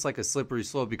guess it's just like a slippery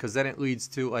slope, because then it leads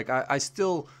to, like, I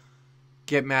still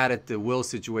get mad at the Will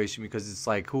situation, because it's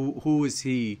like, who is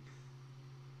he?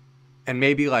 And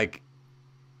maybe, like,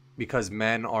 because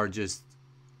men are just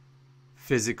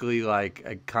physically like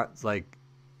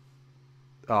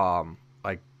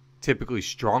typically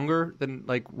stronger than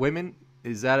like women.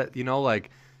 Is that, you know,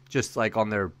 like, just like on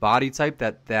their body type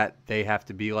that they have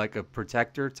to be like a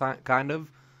protector kind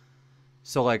of.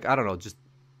 So like I don't know, just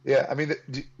Yeah, I mean,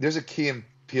 there's a Key and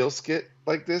Peele skit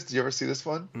like this. Did you ever see this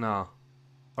one? no,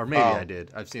 or maybe I Um,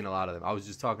 did. I've seen a lot of them. I was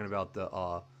just talking about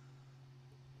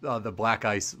the Black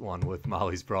Ice one with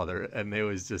Molly's brother, and it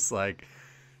was just like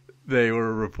they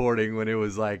were reporting when it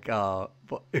was like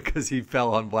because he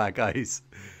fell on black ice,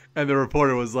 and the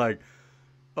reporter was like,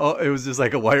 oh, it was just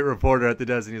like a white reporter at the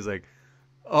desk, and he was like,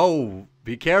 oh,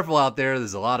 be careful out there.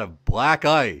 There's a lot of black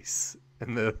ice,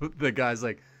 and the guy's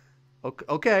like,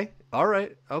 okay, all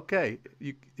right, okay,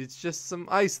 it's just some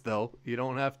ice though. You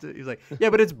don't have to. He's like, yeah,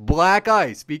 but it's black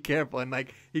ice. Be careful, and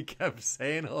like he kept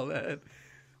saying all that.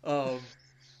 Um,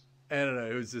 I don't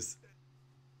know. It was just.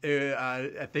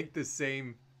 I think the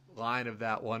same line of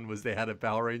that one was they had a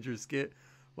Power Ranger skit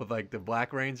with like the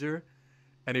Black Ranger,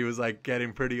 and he was like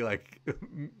getting pretty like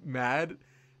mad. And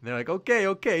they're like,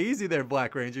 okay, easy there,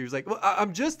 Black Ranger. He was like, well,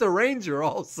 I'm just a ranger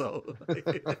also.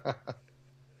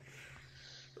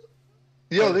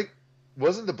 Yo,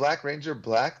 wasn't the Black Ranger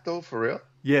black though, for real?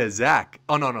 Yeah, Zach.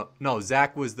 Oh no.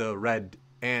 Zach was the red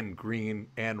and green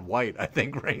and white, I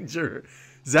think, Ranger.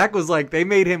 Zach was like they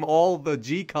made him all the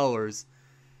G colors.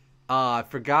 I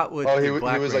forgot what Oh, the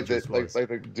Black he was like Ranger's was. like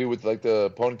the dude with like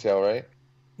the ponytail, right?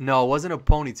 No, it wasn't a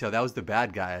ponytail. That was the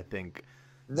bad guy, I think.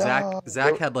 No.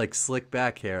 Zach had like slick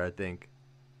back hair, I think.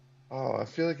 Oh, I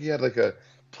feel like he had like a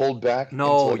pulled back. Into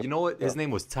No, like you know what? His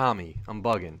name was Tommy. I'm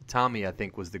bugging. Tommy, I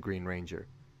think, was the Green Ranger.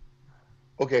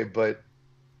 Okay, but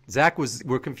Zach was.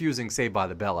 We're confusing Saved by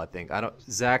the Bell, I think. I don't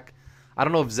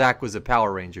know if Zach was a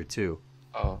Power Ranger too.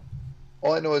 oh,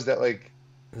 all I know is that like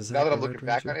Is now Zach that a I'm looking Red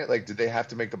back Ranger? on it, like, did they have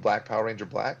to make the Black Power Ranger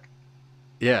black?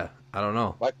 Yeah, I don't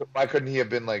know. Why couldn't he have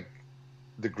been like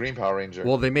the Green Power Ranger?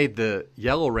 Well, they made the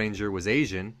Yellow Ranger was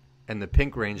Asian, and the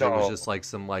Pink Ranger was No. just like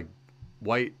some like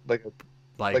white, like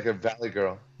like a Valley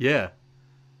Girl. yeah.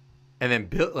 And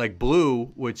then like Blue,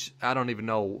 which I don't even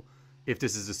know if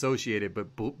this is associated, but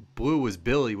Blue was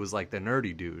Billy, was like the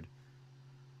nerdy dude.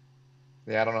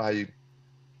 Yeah, I don't know how you.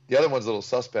 The other one's a little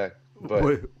suspect, but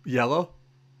Wait, Yellow?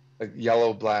 like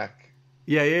yellow, black.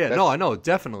 Yeah. No, I know,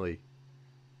 definitely.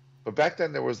 But back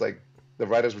then there was like the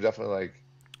writers were definitely like,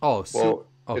 Oh, well,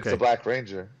 okay. it's the Black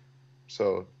Ranger.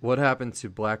 So What happened to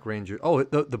Black Ranger? Oh,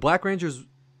 the Black Rangers.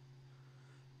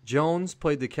 Jones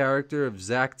played the character of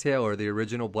Zach Taylor, the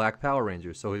original Black Power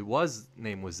Ranger. So his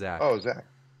name was Zach. oh, Zach,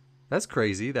 That's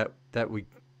crazy that we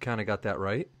kind of got that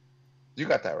right. you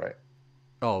got that right.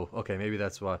 Oh, okay, maybe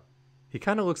that's why. He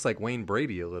kind of looks like Wayne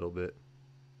Brady a little bit.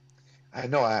 I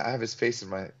know. I have his face in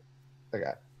my. Like,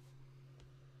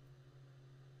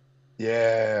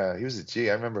 yeah, he was a G.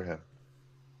 I remember him.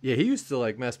 Yeah, he used to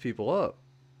like mess people up.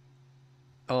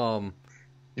 You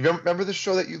remember the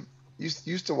show that you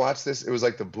used to watch? This. It was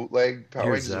like the bootleg Power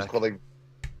Here's Rangers. It was Zach. called like.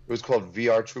 It was called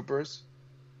VR Troopers.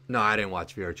 No, I didn't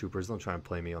watch VR Troopers. Don't try and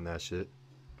play me on that shit.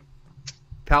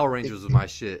 Power Rangers was my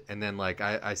shit, and then like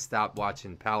I stopped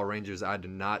watching Power Rangers. I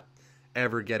did not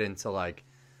ever get into like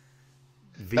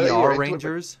I thought you were VR into it,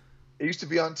 Rangers. It used to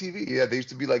be on TV. Yeah, they used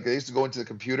to be like they used to go into the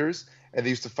computers and they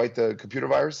used to fight the computer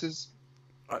viruses.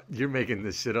 You're making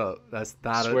this shit up. That's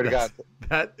not. Swear to God.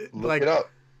 That Look like it up.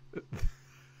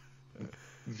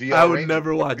 VR I would Rangers.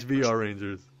 never watch VR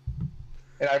Rangers.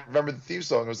 And I remember the theme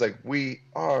song. It was like, "We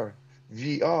are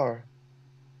VR."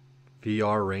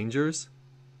 VR Rangers,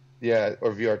 Yeah,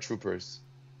 or VR Troopers.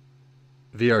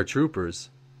 VR Troopers.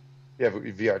 Yeah,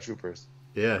 VR Troopers.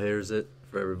 Yeah, here's it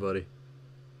for everybody.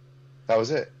 That was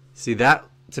it. See, that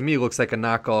to me looks like a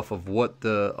knockoff of what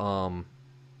the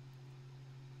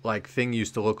like thing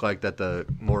used to look like that the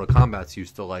Mortal Kombat's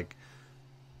used to like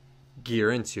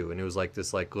gear into, and it was like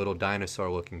this like little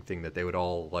dinosaur looking thing that they would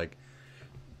all like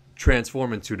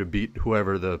transform into to beat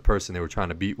whoever the person they were trying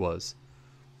to beat was.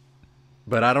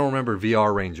 But I don't remember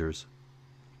VR Rangers.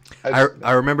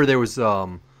 I remember there was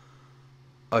a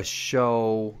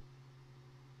show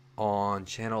on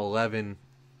Channel 11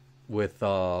 with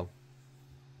I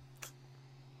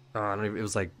don't even, it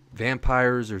was like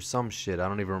vampires or some shit. I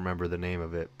don't even remember the name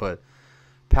of it. But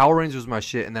Power Rangers was my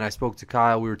shit. And then I spoke to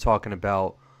Kyle. We were talking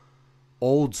about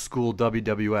old school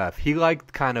WWF. He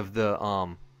liked kind of the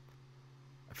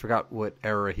I forgot what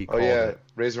era he called it.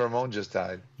 Razor Ramon just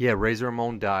died. Yeah, Razor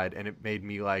Ramon died, and it made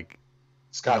me like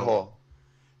Scott know, Hall.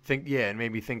 it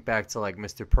made me think back to like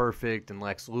Mr. Perfect and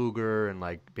Lex Luger and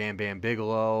like Bam Bam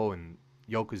Bigelow and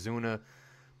Yokozuna.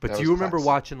 But That do you was remember classic.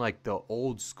 watching like the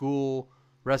old school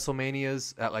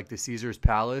WrestleManias at like the Caesar's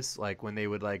Palace, like when they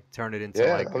would like turn it into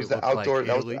Yeah, like that was it the looked outdoor. like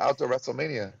That was Italy? the outdoor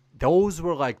WrestleMania. Those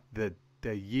were like the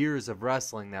years of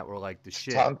wrestling that were like the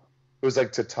shit. It was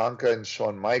like Tatanka and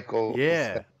Shawn Michaels.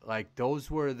 Yeah, like those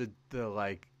were the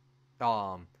like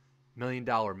um $1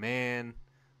 Million Man.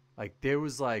 Like there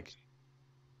was like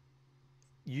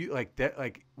you like that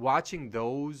like watching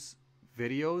those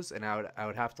videos, and I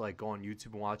would have to like go on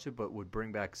YouTube and watch it, but would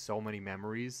bring back so many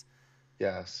memories.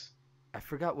 Yes. I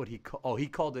forgot what he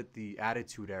called it the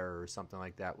Attitude Era or something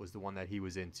like that was the one that he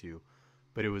was into,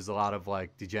 but it was a lot of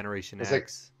like Degeneration It's like,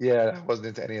 X. yeah, I wasn't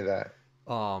into any of that.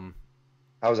 Um,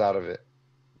 I was out of it.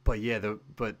 but yeah,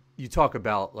 but you talk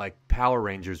about like Power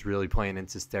Rangers really playing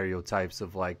into stereotypes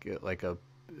of like a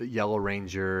Yellow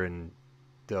Ranger, and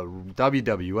the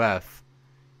WWF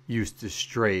used to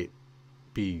straight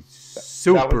be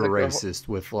super like racist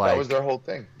with like that was their whole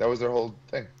thing. That was their whole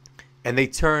thing. and they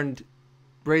turned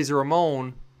Razor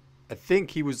Ramon. I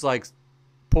think he was like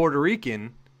Puerto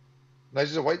Rican. No, he's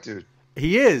just a white dude.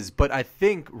 He is, but I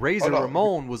think Razor no.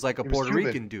 Ramon was like a He was Puerto Cuban.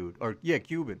 Rican dude, or yeah,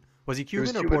 Cuban. Was he Cuban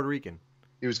or Cuban. Puerto Rican?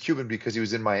 He was Cuban because he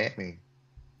was in Miami.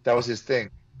 That was his thing.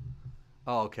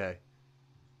 Oh, okay.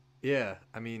 Yeah,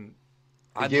 I mean,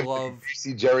 He I'd gave love. you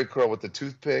see Jerry Curl with the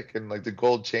toothpick and like the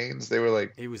gold chains. They were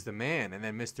like, He was the man, and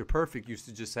then Mr. Perfect used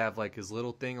to just have like his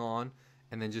little thing on,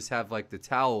 and then just have like the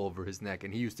towel over his neck,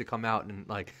 and he used to come out and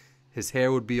like his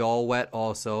hair would be all wet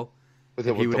also. with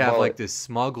And he with would the have like mullet. this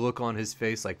smug look on his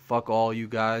face, like fuck all you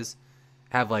guys.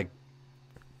 Have like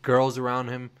girls around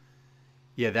him.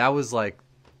 Yeah, that was like,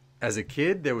 as a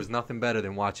kid, there was nothing better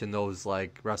than watching those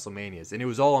like WrestleManias, and it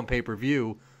was all on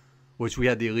pay-per-view, which we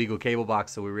had the illegal cable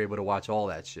box, so we were able to watch all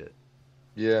that shit.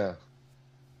 Yeah.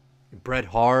 Bret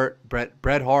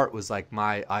Hart was like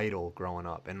my idol growing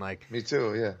up, and like Me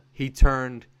too. Yeah. he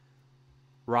turned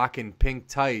rocking pink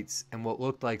tights and what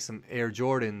looked like some Air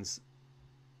Jordans,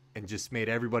 and just made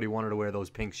everybody wanted to wear those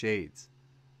pink shades.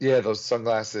 Yeah, those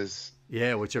sunglasses.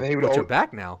 Yeah, which And he would are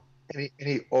back now. And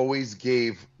he always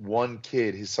gave one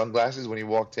kid his sunglasses when he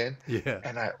walked in. Yeah.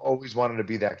 And I always wanted to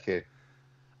be that kid.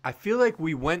 I feel like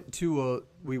we went to Yeah,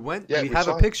 we we have a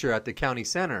saw it. picture at the county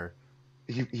center.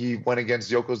 He went against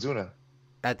Yokozuna.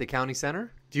 At the county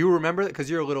center? Do you remember that? Because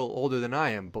you're a little older than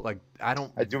I am, but like I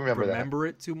do remember that.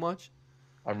 it too much.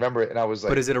 I remember it, and I was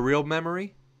like, But is it a real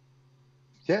memory?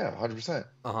 yeah, 100%.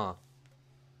 Uh-huh.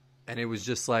 And it was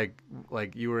just like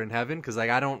you were in heaven? Because like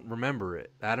I don't remember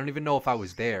it. I don't even know if I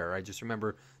was there. I just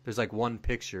remember there's like one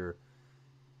picture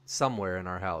somewhere in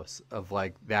our house of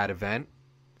like that event.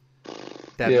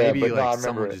 That Yeah, maybe but no, I like remember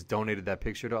someone it. just donated that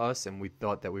picture to us, and we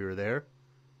thought that we were there.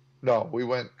 No, we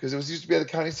went because it was used to be at the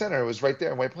county center. It was right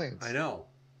there in White Plains. I know.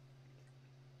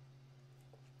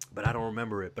 But I don't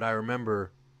remember it. But I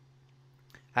remember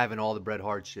having all the Bret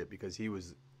Hart shit because he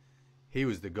was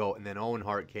the GOAT. And then Owen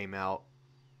Hart came out,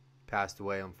 passed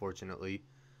away unfortunately.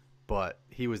 But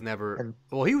he was never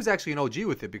he was actually an OG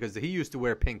with it because he used to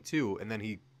wear pink too, and then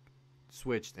he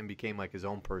switched and became like his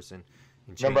own person.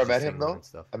 And Remember, I changed met his him singer though. and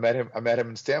stuff. I met him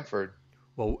in Stamford.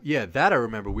 Well, yeah, that I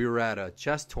remember. We were at a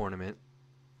chess tournament,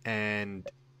 and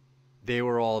they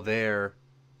were all there.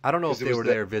 I don't know if 'Cause it they was were the-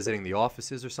 there visiting the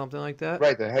offices or something like that.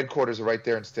 Right, the headquarters are right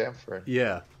there in Stamford.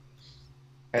 Yeah.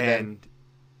 And then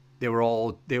they were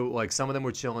like some of them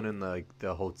were chilling in the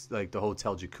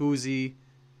hotel jacuzzi,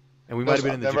 and we might have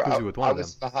been in the jacuzzi with one I of them.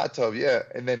 was in the hot tub, yeah.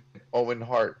 And then Owen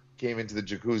Hart came into the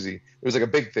jacuzzi. It was like a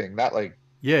big thing, not like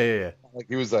Yeah. like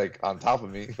he was like on top of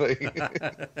me. Like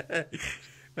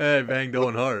Hey, banged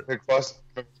Owen Hart. across.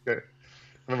 I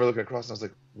remember looking across and I was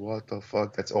like, "What the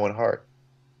fuck? That's Owen Hart."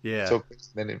 Yeah. So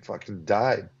then it fucking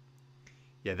died.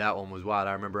 Yeah, that one was wild.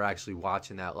 I remember actually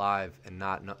watching that live and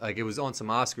not know, like it was on some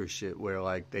Oscar shit where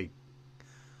like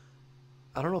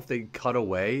I don't know if they cut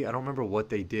away. I don't remember what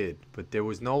they did, but there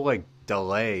was no like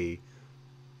delay.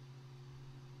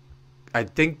 I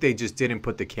think they just didn't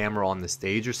put the camera on the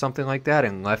stage or something like that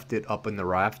and left it up in the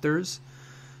rafters.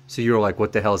 So you were like,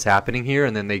 what the hell is happening here?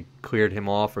 And then they cleared him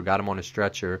off or got him on a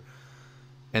stretcher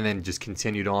and then just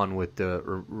continued on with the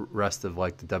rest of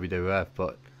like the WWF.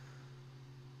 But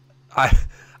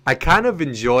I kind of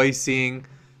enjoy seeing,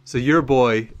 so your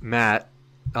boy Matt,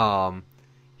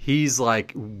 he's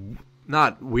like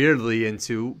not weirdly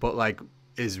into, but like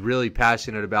is really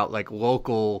passionate about like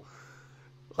local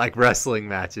like wrestling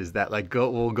matches that like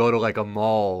will go to like a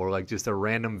mall or like just a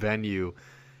random venue,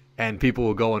 and people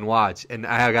will go and watch. And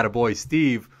I got a boy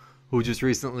Steve who just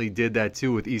recently did that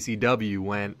too with ECW,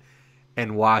 went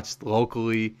and watched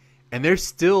locally, and they're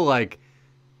still like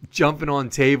jumping on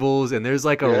tables, and there's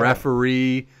like a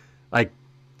referee. Like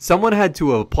someone had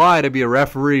to apply to be a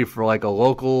referee for like a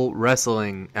local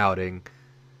wrestling outing,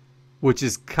 which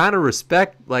is kind of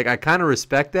I kind of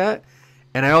respect that.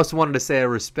 And I also wanted to say I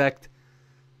respect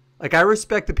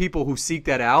the people who seek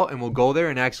that out and will go there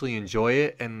and actually enjoy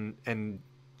it and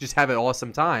just have an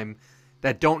awesome time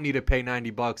that don't need to pay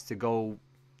 $90 to go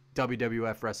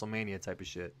WWF WrestleMania type of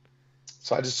shit.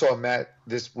 So I just saw Matt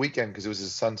this weekend because it was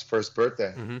his son's first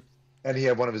birthday. Mm-hmm. And he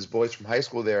had one of his boys from high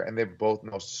school there, and they both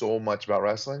know so much about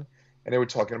wrestling. And they were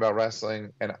talking about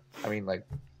wrestling. And I mean, like,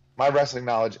 my wrestling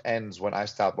knowledge ends when I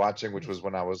stopped watching, which was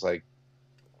when I was like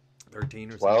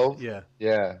 13 or 12. something. Yeah.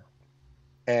 Yeah.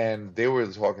 And they were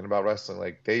talking about wrestling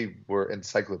like they were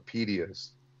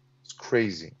encyclopedias. It's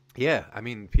crazy. Yeah. I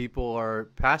mean, people are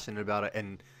passionate about it.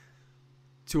 And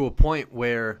to a point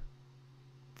where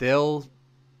they'll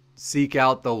seek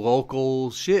out the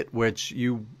local shit, which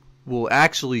you will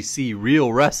actually see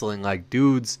real wrestling, like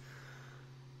dudes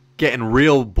getting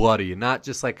real bloody, not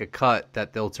just like a cut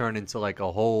that they'll turn into like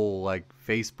a whole like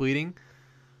face bleeding.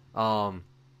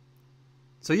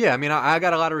 So yeah, I mean, I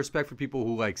got a lot of respect for people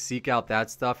who like seek out that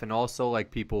stuff, and also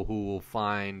like people who will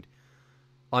find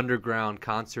underground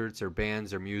concerts or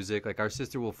bands or music. Like our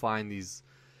sister will find these,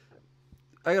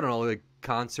 I don't know, like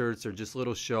concerts or just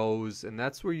little shows, and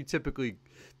that's where you typically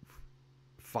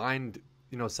find,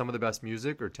 you know, some of the best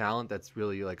music or talent that's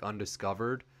really like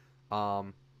undiscovered. I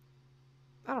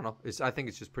don't know. I think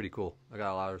it's just pretty cool. I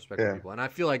got a lot of respect for people, and I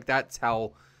feel like that's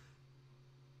how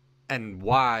and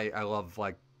why I love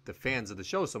like the fans of the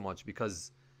show so much,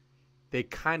 because they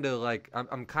kind of like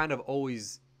I'm kind of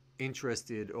always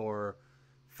interested or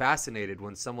fascinated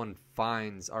when someone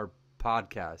finds our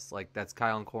podcast, like that's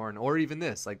Kyle and Corn, or even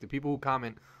this, like the people who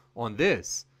comment on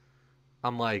this.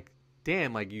 I'm like,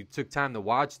 damn, like you took time to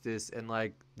watch this, and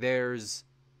like there's,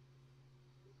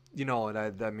 you know,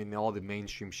 and I mean all the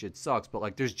mainstream shit sucks, but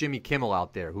like there's Jimmy Kimmel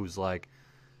out there who's like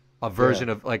a version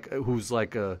of like who's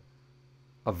like a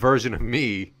version of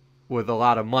me with a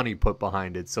lot of money put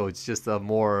behind it, so it's just a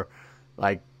more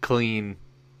like clean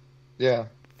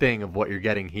thing of what you're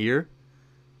getting here.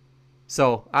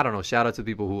 So I don't know, shout out to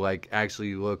people who like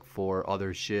actually look for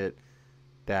other shit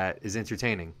that is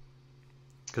entertaining,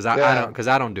 because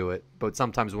I don't do it, but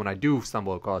sometimes when I do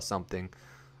stumble across something,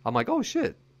 I'm like, oh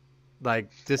shit,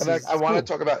 like this is I want to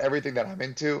talk about everything that I'm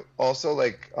into also.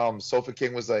 Like Sofa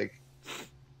King was like,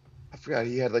 I forgot,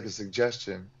 he had like a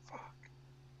suggestion,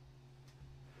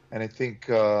 and I think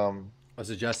a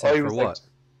suggestion for what? Like,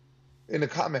 in the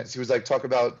comments he was like, talk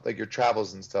about like your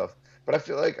travels and stuff. But I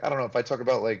feel like, I don't know, if I talk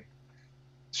about like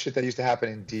shit that used to happen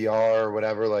in DR or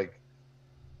whatever, like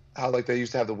how like they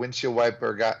used to have the windshield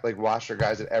wiper guy, like washer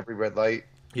guys at every red light.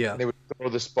 Yeah. And they would throw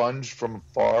the sponge from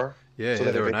far. Yeah, so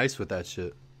yeah, they were nice with that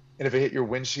shit. And if it hit your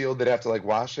windshield, they'd have to like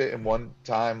wash it. And one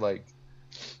time, like,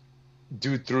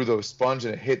 dude threw the sponge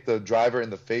and it hit the driver in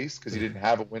the face because he didn't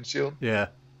have a windshield. Yeah.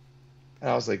 And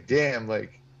I was like, damn,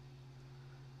 like,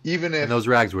 even if... And those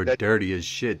rags were dirty as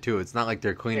shit, too. It's not like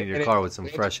they're cleaning your car with some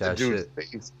fresh-ass shit.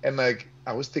 Face. And, like,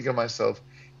 I was thinking to myself,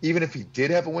 even if he did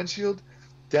have a windshield,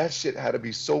 that shit had to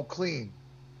be so clean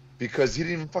because he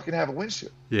didn't even fucking have a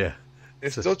windshield. Yeah. They're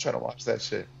still trying to watch that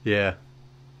shit. Yeah.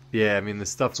 Yeah, I mean, the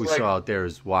stuff we saw out there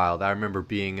is wild. I remember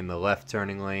being in the left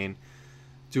turning lane.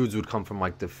 Dudes would come from,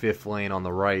 like, the fifth lane on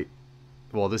the right.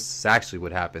 Well, this is actually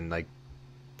what happened. Like,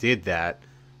 did that,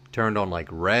 turned on, like,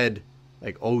 red,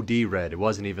 like, OD red. It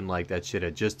wasn't even like that shit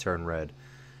had just turned red.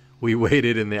 We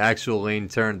waited in the actual lane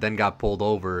turn, then got pulled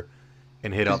over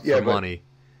and hit up for money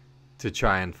to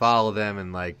try and follow them.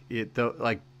 And, like,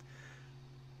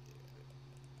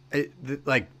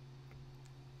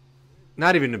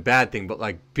 not even a bad thing, but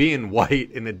like being white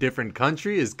in a different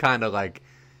country is kind of like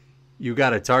you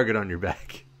got a target on your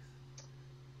back.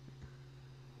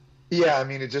 Yeah, I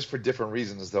mean, it's just for different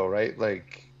reasons though, right?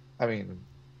 Like, I mean,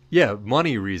 yeah,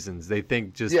 money reasons. They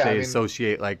think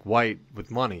associate like white with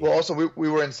money. Well, also we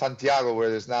were in Santiago where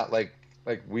there's not like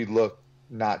we look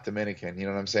not Dominican, you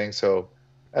know what I'm saying? So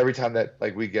every time that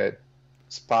like we get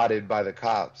spotted by the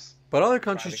cops. But other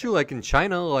countries too, like in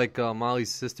China, like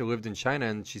Molly's sister lived in China,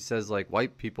 and she says like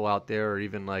white people out there, or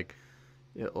even like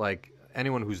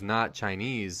anyone who's not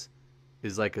Chinese,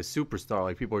 is like a superstar.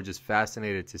 Like people are just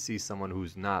fascinated to see someone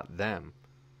who's not them.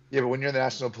 Yeah, but when you're in the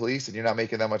national police and you're not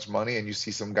making that much money, and you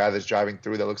see some guy that's driving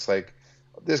through that looks like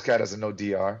this guy doesn't know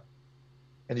DR,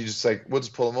 and you just like, we'll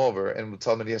just pull him over and we'll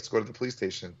tell him that he has to go to the police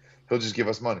station. He'll just give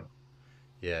us money.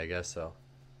 Yeah, I guess so.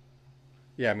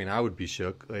 Yeah, I mean, I would be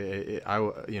shook.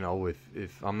 You know,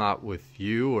 if I'm not with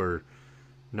you or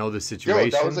know the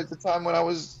situation. Yo, that was like the time when I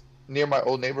was near my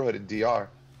old neighborhood in DR.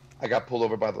 I got pulled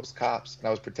over by those cops, and I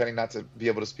was pretending not to be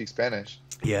able to speak Spanish.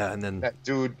 Yeah, and then that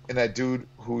dude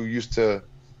who used to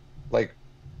like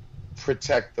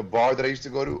protect the bar that I used to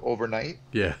go to overnight.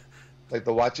 Yeah, like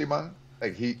the Wachiman.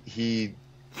 Like he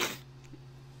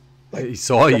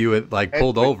saw you and like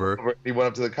pulled over. He went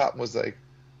up to the cop and was like,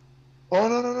 oh,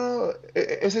 no, no, no,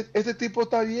 ese tipo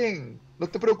está bien, no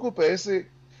te preocupes, ese.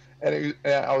 And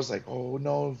I was like, oh,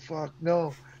 no, fuck,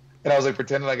 no. And I was like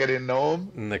pretending like I didn't know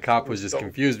him. And the cop It was was just so,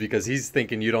 confused because he's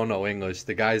thinking you don't know English.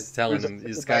 The guy's he telling was him such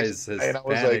this a guy nice is guy, and I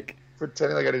was like Hispanic.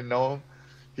 pretending like I didn't know him.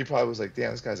 He probably was like,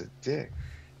 damn, this guy's a dick.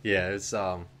 Yeah, it's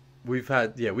we've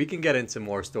had we can get into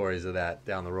more stories of that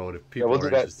down the road if Yeah, people we'll are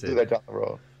do interested. that down the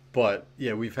road. But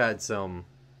yeah, we've had some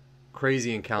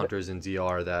crazy encounters in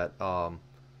DR that uh,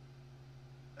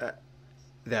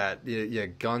 yeah,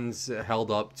 guns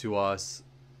held up to us,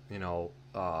 you know,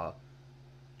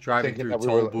 driving Thinking through that we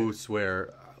toll were, booths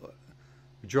where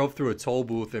we drove through a toll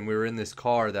booth and we were in this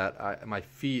car that my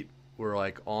feet were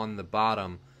like on the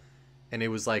bottom, and it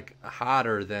was like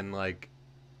hotter than like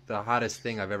the hottest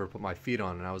thing I've ever put my feet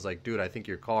on. And I was like, dude, I think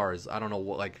your car is, I don't know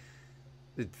what, like,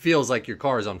 it feels like your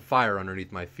car is on fire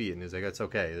underneath my feet. And he's like, that's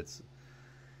okay. It's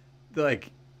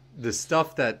like the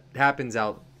stuff that happens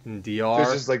out in there's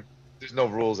DR. just like, there's no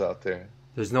rules out there.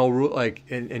 There's no rule, like,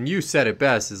 and you said it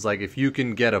best, is like if you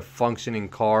can get a functioning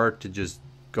car to just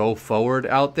go forward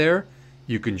out there,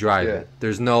 you can drive Yeah. it.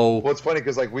 There's no, Well, it's funny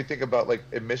because like we think about like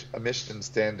emission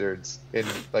standards in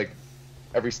like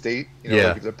every state, you know,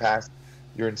 yeah. like to pass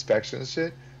your inspection and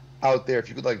shit. Out there, if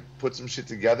you could like put some shit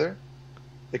together,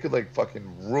 it could like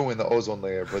fucking ruin the ozone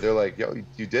layer. But they're like, yo,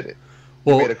 you did it.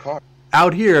 You Well, made a car.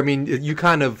 out here, I mean,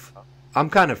 I'm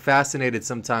kind of fascinated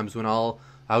sometimes when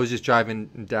I was just driving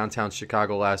in downtown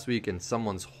Chicago last week and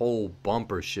someone's whole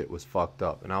bumper shit was fucked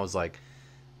up. And I was like,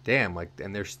 damn, like,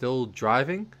 and they're still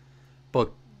driving?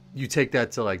 But you take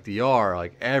that to like DR,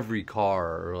 like every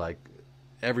car or like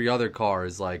every other car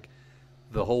is like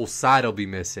the whole side will be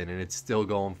missing and it's still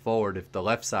going forward if the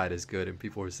left side is good and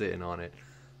people are sitting on it.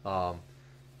 Um,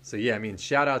 so yeah, I mean,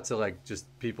 shout out to like just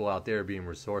people out there being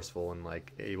resourceful and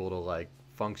like able to like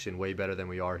function way better than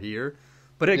we are here.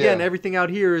 But again, Yeah. everything out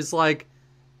here is like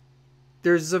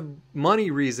there's a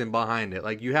money reason behind it.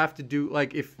 Like you have to do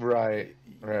like if Right.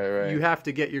 Right. Right. you have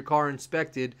to get your car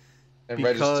inspected And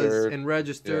because registered. and Yeah.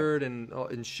 registered and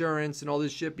insurance and all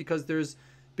this shit because there's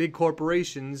big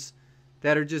corporations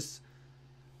that are just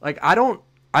like I don't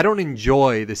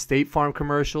enjoy the State Farm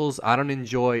commercials. I don't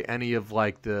enjoy any of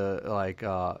like the like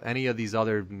any of these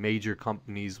other major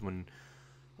companies when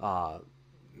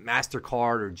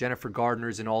MasterCard or Jennifer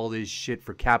Gardner's and all this shit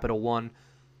for Capital One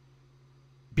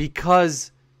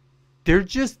because they're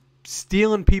just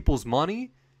stealing people's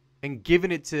money and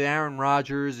giving it to Aaron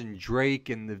Rodgers and Drake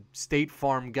and the State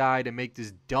Farm guy to make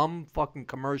this dumb fucking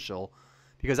commercial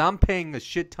because I'm paying a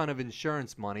shit ton of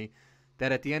insurance money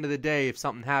that at the end of the day, if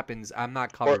something happens, I'm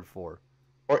not covered for.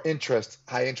 Or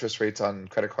high interest rates on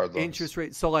credit card loans. Interest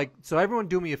rate. So everyone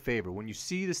do me a favor. When you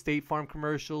see the State Farm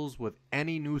commercials with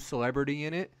any new celebrity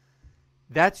in it,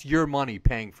 that's your money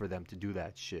paying for them to do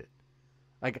that shit.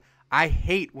 Like, I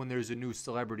hate when there's a new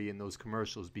celebrity in those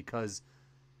commercials because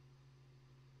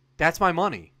that's my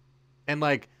money. And,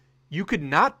 like, you could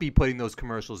not be putting those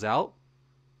commercials out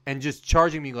and just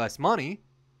charging me less money.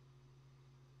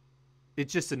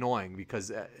 It's just annoying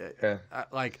because, Yeah.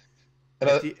 like,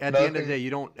 Another, at the another end of the thing, day,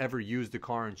 you don't ever use the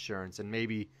car insurance. And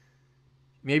maybe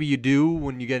you do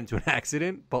when you get into an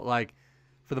accident. But, like,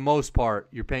 for the most part,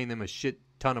 you're paying them a shit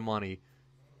ton of money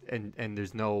and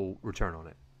there's no return on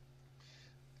it.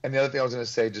 and the other thing I was gonna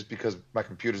say, just because my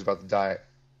computer's about to die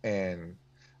and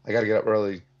I got to get up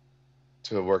early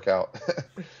to work out,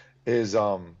 is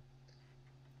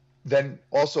then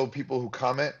also people who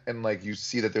comment and like you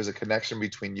see that there's a connection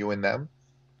between you and them,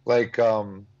 like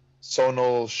Sonal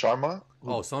Sharma,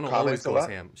 who Oh, Sonal always comments a goes lot.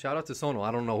 ham. Shout out to Sonal.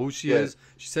 I don't know who she Yeah, is.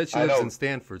 She said she I lives know. in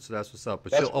Stanford, so that's what's up.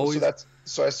 But That's she'll always.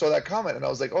 so I saw that comment and I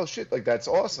was like, oh shit, like that's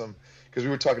awesome because we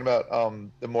were talking about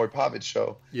the Maury Povich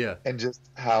show Yeah. and just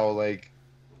how like,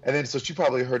 and then so she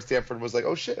probably heard Stanford and was like,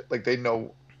 oh shit, like they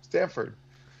know Stanford,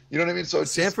 you know what I mean? So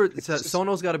it's Stanford. just, it's just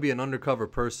Sonal's got to be an undercover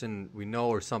person we know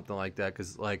or something like that.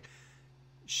 Because like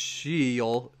she,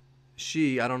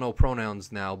 I don't know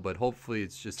pronouns now, but hopefully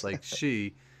it's just like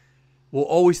she will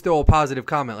always throw a positive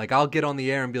comment. Like I'll get on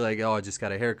the air and be like, "Oh, I just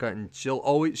got a haircut," and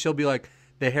she'll be like,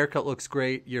 "The haircut looks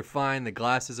great. You're fine. The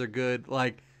glasses are good."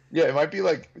 Like, yeah, it might be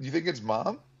like, you think it's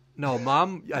mom? no,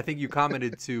 mom. I think you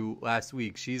commented to last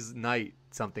week. She's night,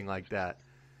 something like that.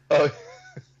 Oh,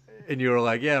 And you were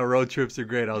like, "Yeah, road trips are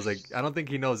great." I was like, "I don't think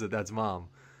he knows that that's mom."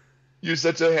 you're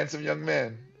such a handsome young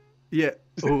man. Yeah.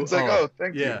 It's like, oh,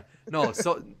 thank you. yeah. No,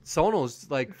 so Sonal's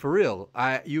like for real.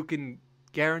 You can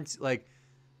guarantee like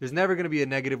there's never gonna be a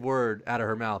negative word out of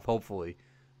her mouth. Hopefully,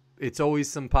 it's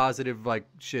always some positive like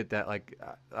shit that like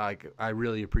I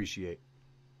really appreciate.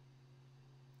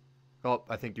 Oh,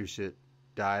 I think your shit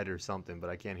died or something, but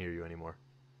I can't hear you anymore.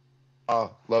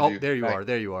 Oh, love Oh, you. there you Thank- are.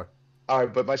 There you are. All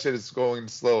right, but my shit is going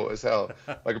slow as hell.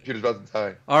 My computer's about to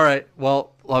die. All right.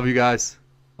 Well, love you guys.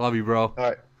 Love you, bro. All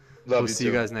right. Love We'll you see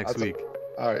too. you guys next week.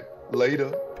 All right.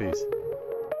 Later. Peace.